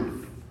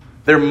true.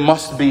 There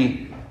must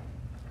be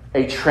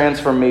a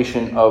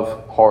transformation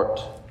of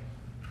heart.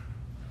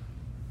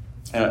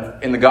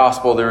 And in the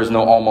gospel, there is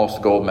no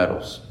almost gold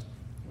medals.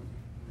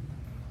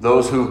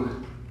 Those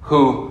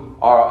who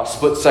are a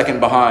split second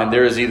behind,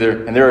 there is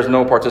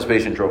no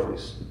participation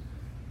trophies.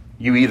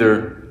 You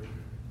either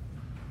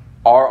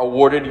are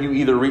awarded, you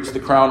either reach the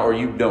crown or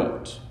you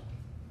don't.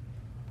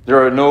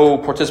 There are no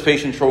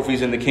participation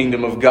trophies in the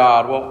kingdom of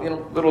God.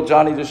 Well, little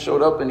Johnny just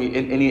showed up and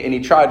he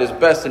tried his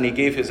best and he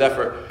gave his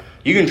effort.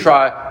 You can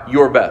try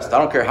your best. I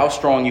don't care how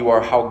strong you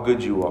are, how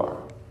good you are.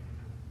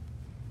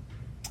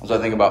 As I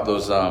think about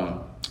those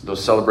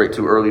Celebrate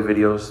Too Early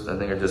videos, I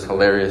think are just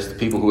hilarious. The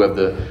people who have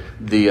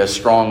the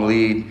strong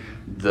lead,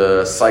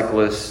 the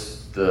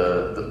cyclists,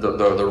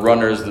 the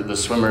runners, the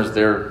swimmers,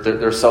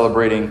 they're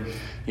celebrating,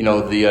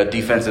 the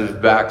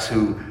defensive backs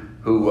who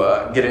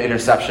get an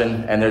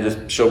interception and they're just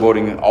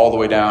showboating all the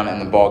way down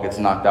and the ball gets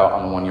knocked out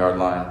on the 1 yard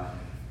line.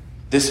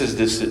 This is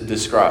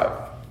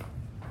described.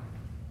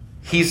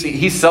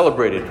 He's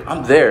celebrated.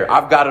 I'm there.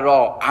 I've got it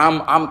all.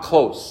 I'm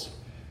close.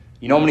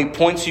 You know how many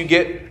points you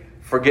get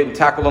for getting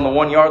tackled on the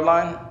 1 yard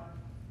line?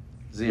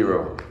 0.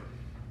 You know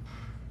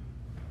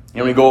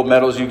how many gold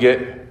medals you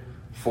get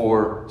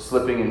for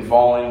slipping and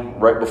falling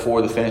right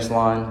before the finish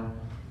line?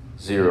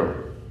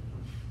 0.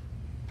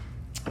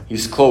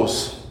 He's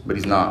close, but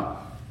he's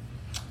not.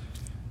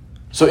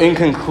 So in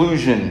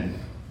conclusion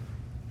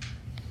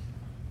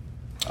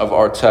of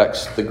our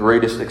text, the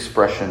greatest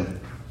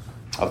expression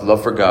of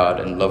love for God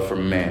and love for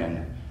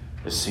man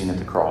is seen at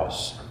the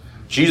cross.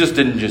 Jesus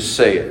didn't just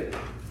say it.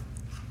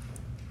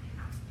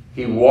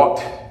 He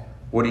walked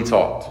what he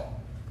taught.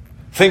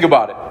 Think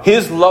about it.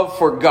 His love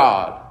for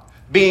God,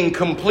 being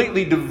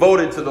completely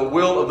devoted to the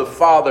will of the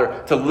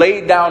Father to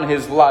lay down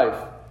his life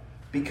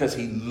because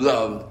he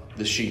loved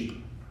the sheep.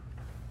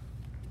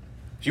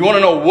 If you want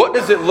to know what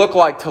does it look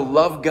like to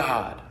love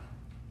God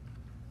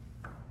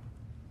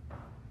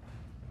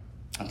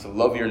and to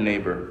love your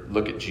neighbor,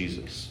 look at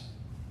Jesus.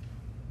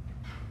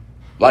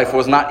 Life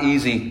was not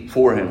easy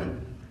for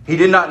him. He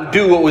did not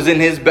do what was in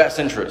his best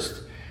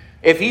interest.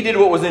 If he did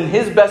what was in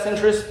his best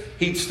interest,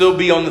 he'd still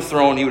be on the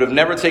throne. He would have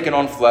never taken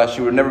on flesh.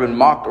 He would have never been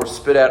mocked or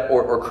spit at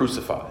or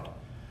crucified.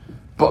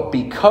 But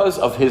because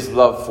of his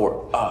love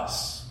for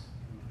us,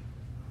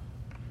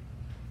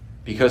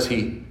 because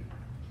he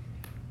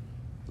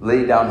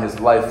laid down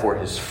his life for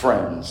his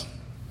friends,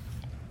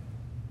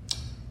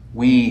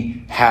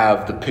 we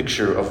have the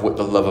picture of what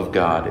the love of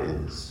God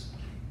is.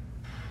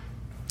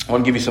 I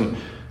want to give you some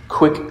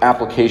quick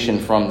application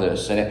from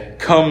this, and it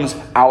comes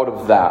out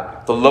of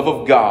that. The love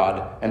of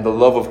God and the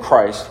love of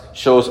Christ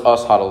shows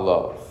us how to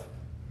love.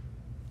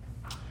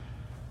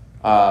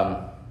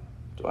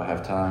 Do I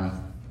have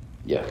time?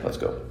 Yeah, let's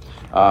go.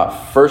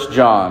 1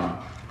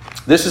 John.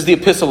 This is the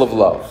epistle of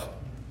love.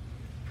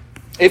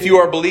 If you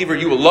are a believer,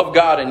 you will love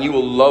God and you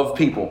will love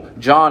people.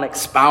 John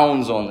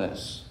expounds on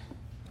this.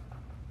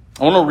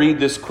 I want to read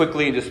this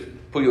quickly and just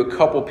put you a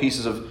couple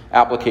pieces of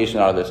application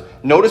out of this.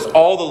 Notice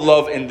all the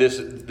love in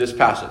this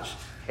passage.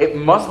 It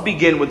must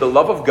begin with the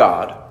love of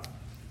God,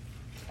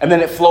 and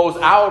then it flows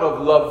out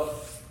of love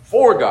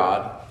for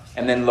God,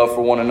 and then love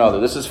for one another.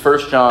 This is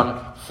 1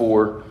 John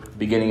 4,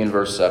 beginning in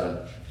verse 7.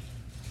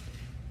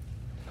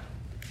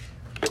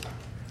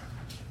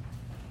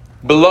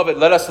 Beloved,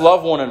 let us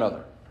love one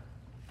another,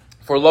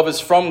 for love is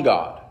from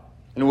God,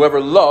 and whoever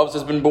loves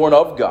has been born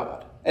of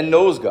God and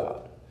knows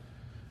God.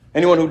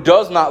 Anyone who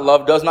does not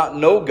love does not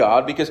know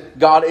God, because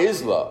God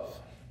is love.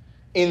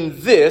 In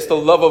this, the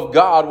love of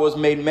God was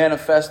made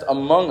manifest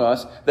among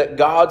us, that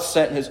God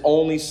sent his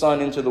only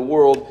Son into the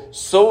world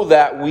so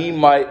that we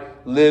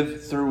might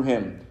live through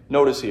him.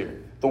 Notice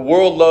here, the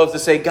world loves to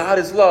say God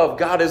is love,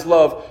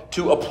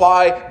 to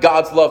apply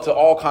God's love to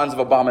all kinds of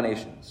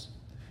abominations.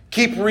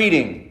 Keep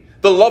reading.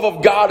 The love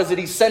of God is that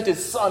he sent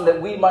his Son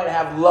that we might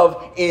have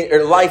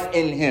life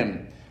in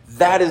him.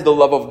 That is the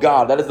love of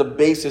God. That is the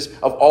basis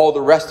of all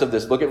the rest of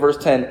this. Look at verse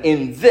 10.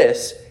 In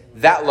this,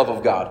 that love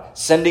of God,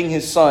 sending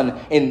his Son,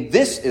 in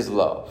this is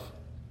love.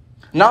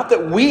 Not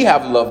that we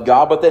have loved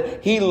God, but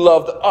that he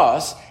loved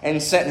us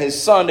and sent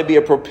his Son to be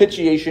a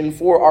propitiation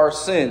for our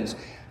sins.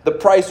 The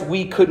price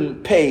we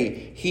couldn't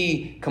pay,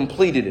 he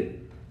completed it.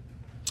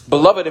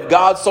 Beloved, if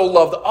God so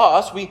loved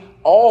us, we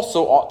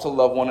also ought to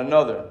love one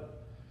another.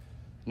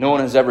 No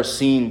one has ever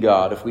seen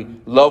God. If we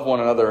love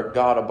one another,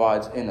 God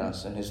abides in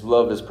us, and his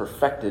love is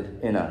perfected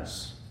in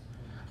us.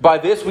 By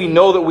this we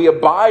know that we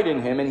abide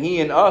in him, and he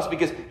in us,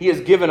 because he has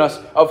given us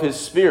of his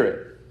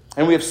Spirit.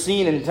 And we have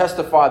seen and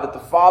testified that the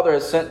Father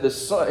has sent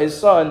his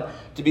Son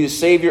to be the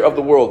Savior of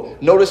the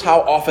world. Notice how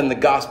often the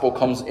gospel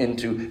comes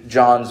into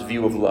John's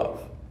view of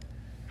love.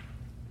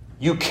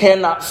 You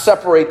cannot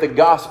separate the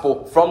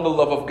gospel from the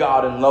love of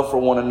God and love for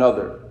one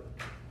another.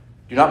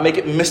 Do not make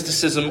it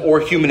mysticism or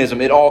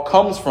humanism. It all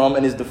comes from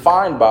and is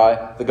defined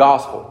by the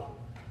gospel.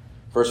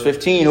 Verse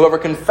 15, whoever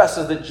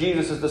confesses that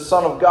Jesus is the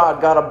Son of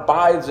God, God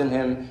abides in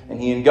him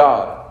and he in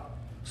God.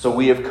 So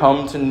we have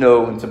come to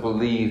know and to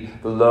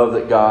believe the love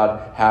that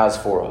God has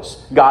for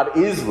us. God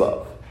is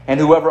love. And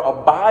whoever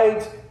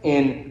abides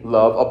in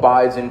love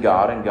abides in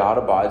God and God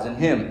abides in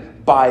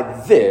him. by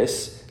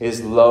this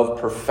is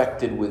love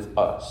perfected with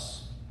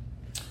us,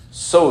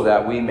 so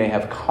that we may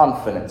have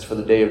confidence for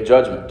the day of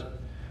judgment.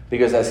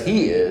 Because as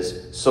he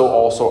is, so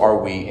also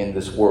are we in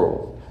this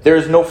world. There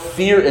is no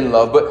fear in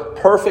love, but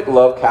perfect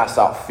love casts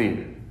out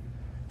fear.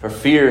 For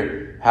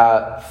fear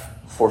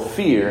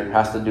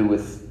has to do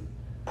with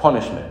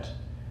punishment.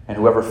 And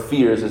whoever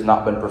fears has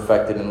not been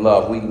perfected in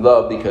love. We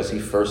love because he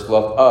first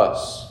loved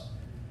us.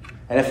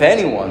 And if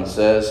anyone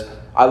says,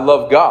 I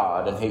love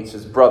God, and hates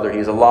his brother, he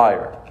is a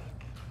liar.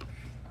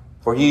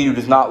 For he who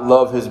does not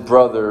love his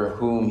brother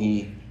whom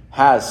he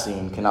has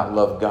seen cannot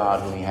love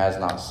God whom he has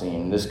not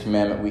seen. This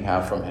commandment we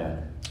have from him.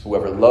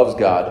 Whoever loves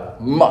God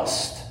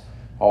must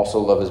also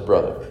love his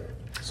brother.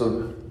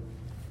 So,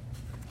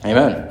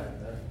 amen.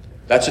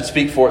 That should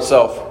speak for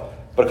itself.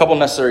 But a couple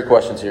necessary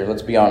questions here.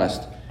 Let's be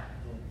honest.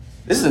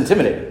 This is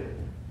intimidating.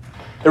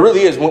 It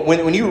really is.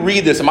 When you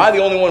read this, am I the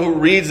only one who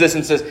reads this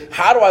and says,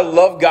 how do I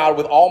love God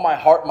with all my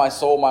heart, my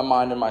soul, my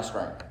mind, and my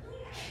strength?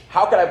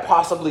 How could I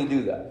possibly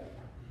do that?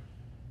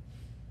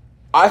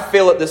 I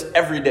fail at this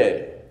every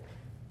day.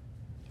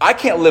 I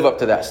can't live up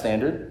to that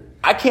standard.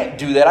 I can't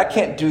do that. I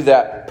can't do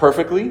that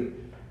perfectly.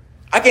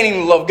 I can't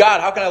even love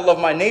God. How can I love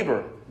my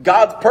neighbor?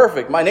 God's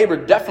perfect. My neighbor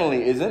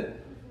definitely isn't.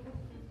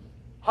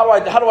 How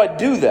do I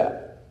do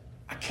that?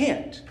 I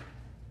can't.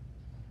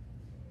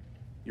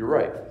 You're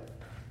right.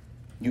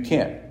 You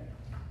can't.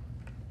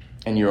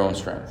 In your own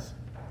strength.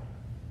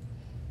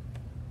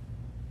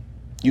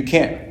 You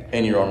can't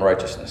in your own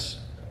righteousness.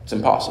 It's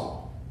impossible.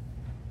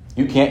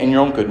 You can't in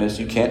your own goodness.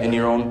 You can't in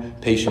your own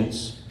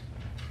patience.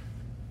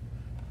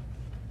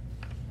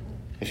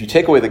 If you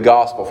take away the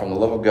gospel from the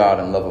love of God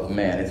and love of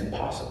man, it's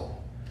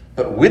impossible.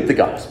 But with the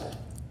gospel,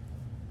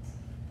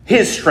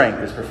 his strength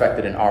is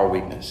perfected in our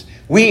weakness.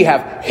 We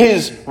have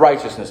his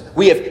righteousness.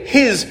 We have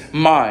his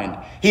mind.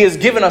 He has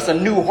given us a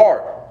new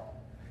heart.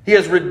 He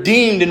has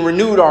redeemed and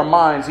renewed our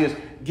minds. He has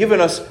given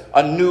us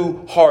a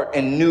new heart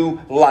and new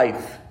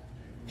life.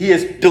 He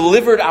has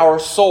delivered our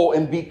soul,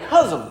 and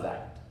because of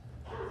that,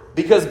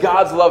 because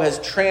God's love has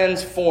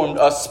transformed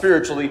us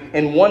spiritually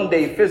and one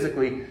day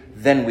physically,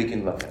 then we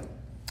can love him.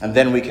 And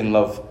then we can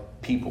love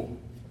people.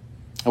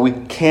 And we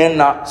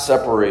cannot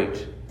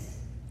separate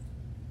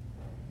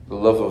the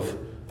love of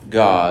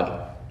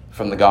God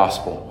from the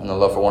gospel and the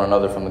love for one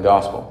another from the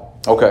gospel.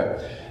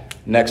 Okay,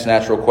 next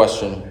natural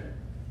question.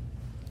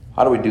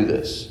 How do we do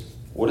this?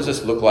 What does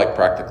this look like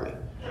practically?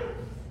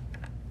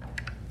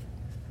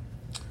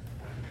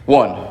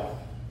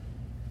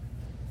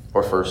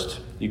 First,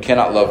 you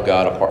cannot love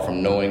God apart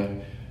from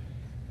knowing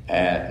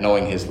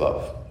his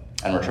love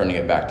and returning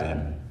it back to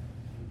him.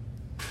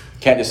 You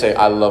can't just say,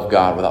 I love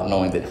God without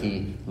knowing that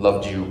he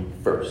loved you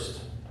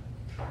first.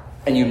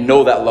 And you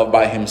know that love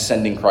by him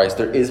sending Christ.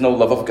 There is no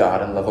love of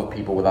God and love of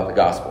people without the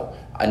gospel.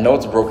 I know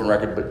it's a broken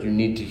record, but you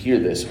need to hear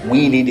this.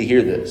 We need to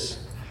hear this.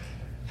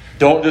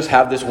 Don't just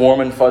have this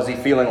warm and fuzzy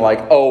feeling like,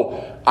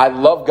 oh, I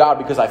love God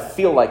because I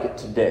feel like it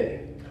today.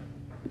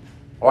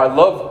 Or I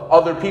love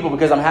other people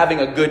because I'm having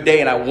a good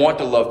day and I want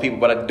to love people,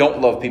 but I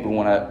don't love people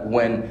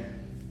when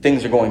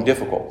things are going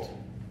difficult.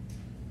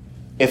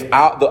 If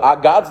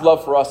God's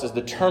love for us is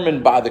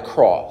determined by the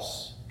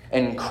cross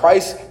and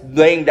Christ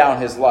laying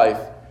down his life,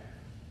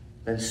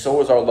 then so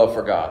is our love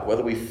for God,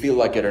 whether we feel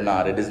like it or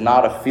not. It is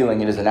not a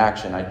feeling, it is an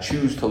action. I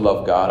choose to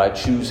love God. I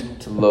choose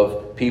to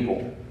love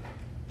people.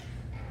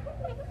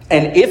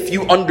 And if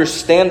you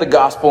understand the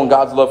gospel and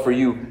God's love for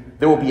you,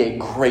 there will be a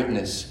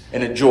greatness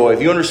and a joy.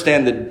 If you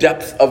understand the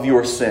depth of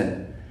your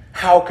sin,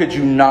 how could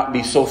you not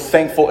be so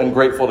thankful and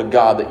grateful to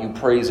God that you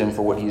praise him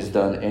for what he has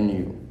done in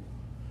you?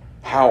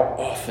 How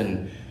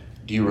often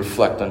do you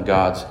reflect on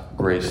God's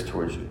grace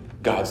towards you?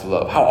 God's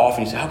love. How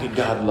often you say, how could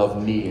God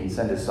love me and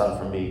send his son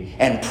for me?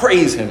 And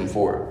praise him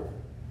for it.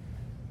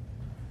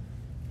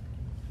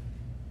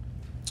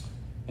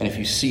 And if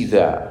you see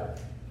that,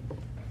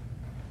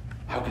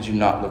 how could you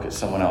not look at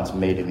someone else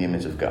made in the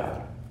image of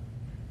God?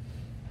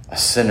 A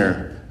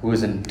sinner who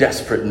is in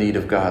desperate need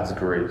of God's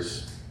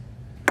grace.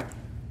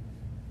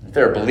 If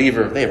they're a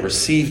believer, they have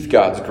received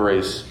God's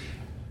grace.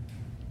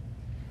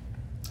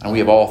 And we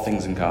have all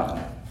things in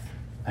common.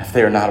 If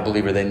they are not a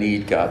believer, they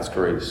need God's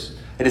grace.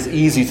 It is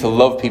easy to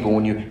love people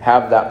when you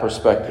have that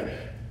perspective.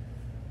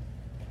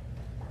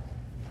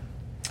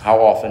 How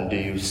often do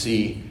you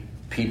see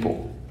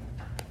people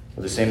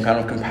with the same kind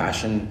of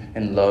compassion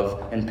and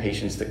love and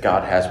patience that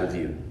God has with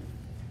you?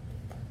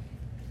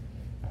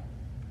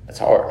 It's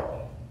hard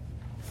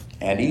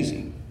and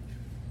easy.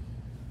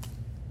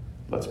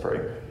 Let's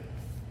pray.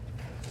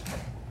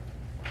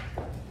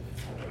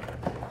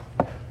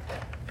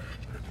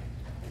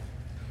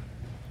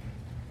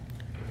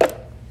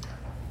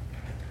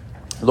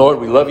 Lord,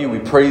 we love you. We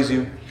praise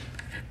you.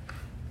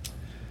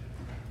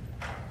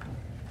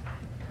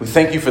 We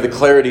thank you for the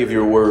clarity of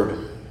your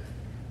word.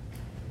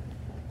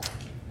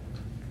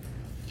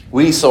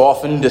 We so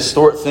often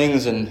distort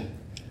things and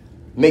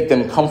make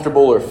them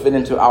comfortable or fit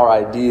into our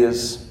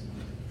ideas.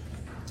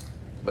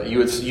 But you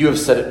have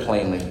said it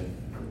plainly.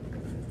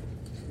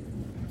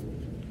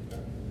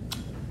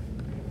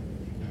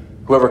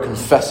 Whoever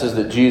confesses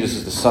that Jesus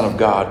is the Son of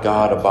God,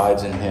 God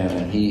abides in him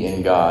and he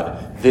in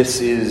God. This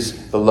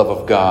is the love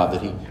of God,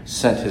 that he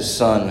sent his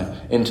Son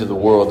into the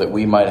world that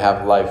we might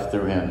have life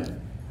through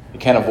him. You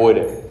can't avoid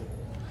it.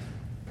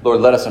 Lord,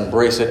 let us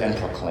embrace it and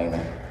proclaim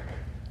it.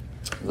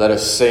 Let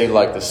us say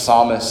like the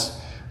psalmist,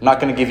 I'm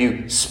not going to give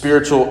you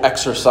spiritual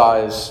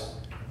exercise,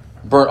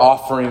 burnt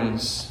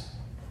offerings,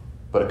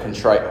 but a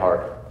contrite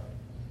heart.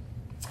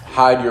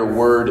 Hide your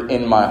word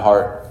in my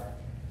heart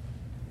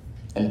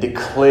and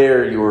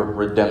declare your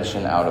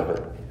redemption out of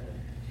it.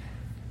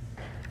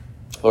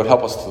 Lord,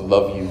 help us to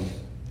love you.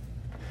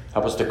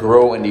 Help us to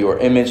grow into your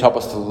image. Help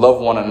us to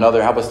love one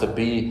another. Help us to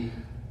be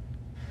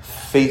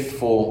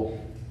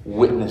faithful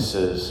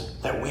witnesses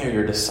that we are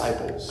your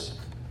disciples,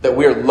 that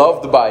we are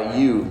loved by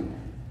you.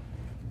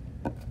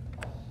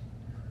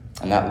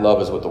 And that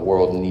love is what the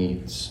world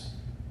needs.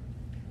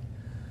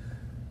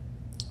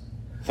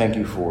 Thank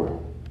you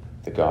for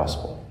the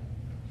gospel.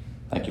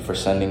 Thank you for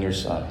sending your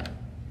Son.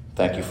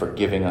 Thank you for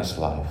giving us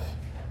life.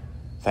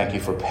 Thank you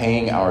for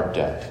paying our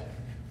debt.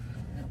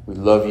 We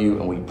love you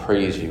and we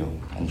praise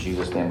you. In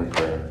Jesus' name we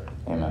pray.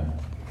 Amen.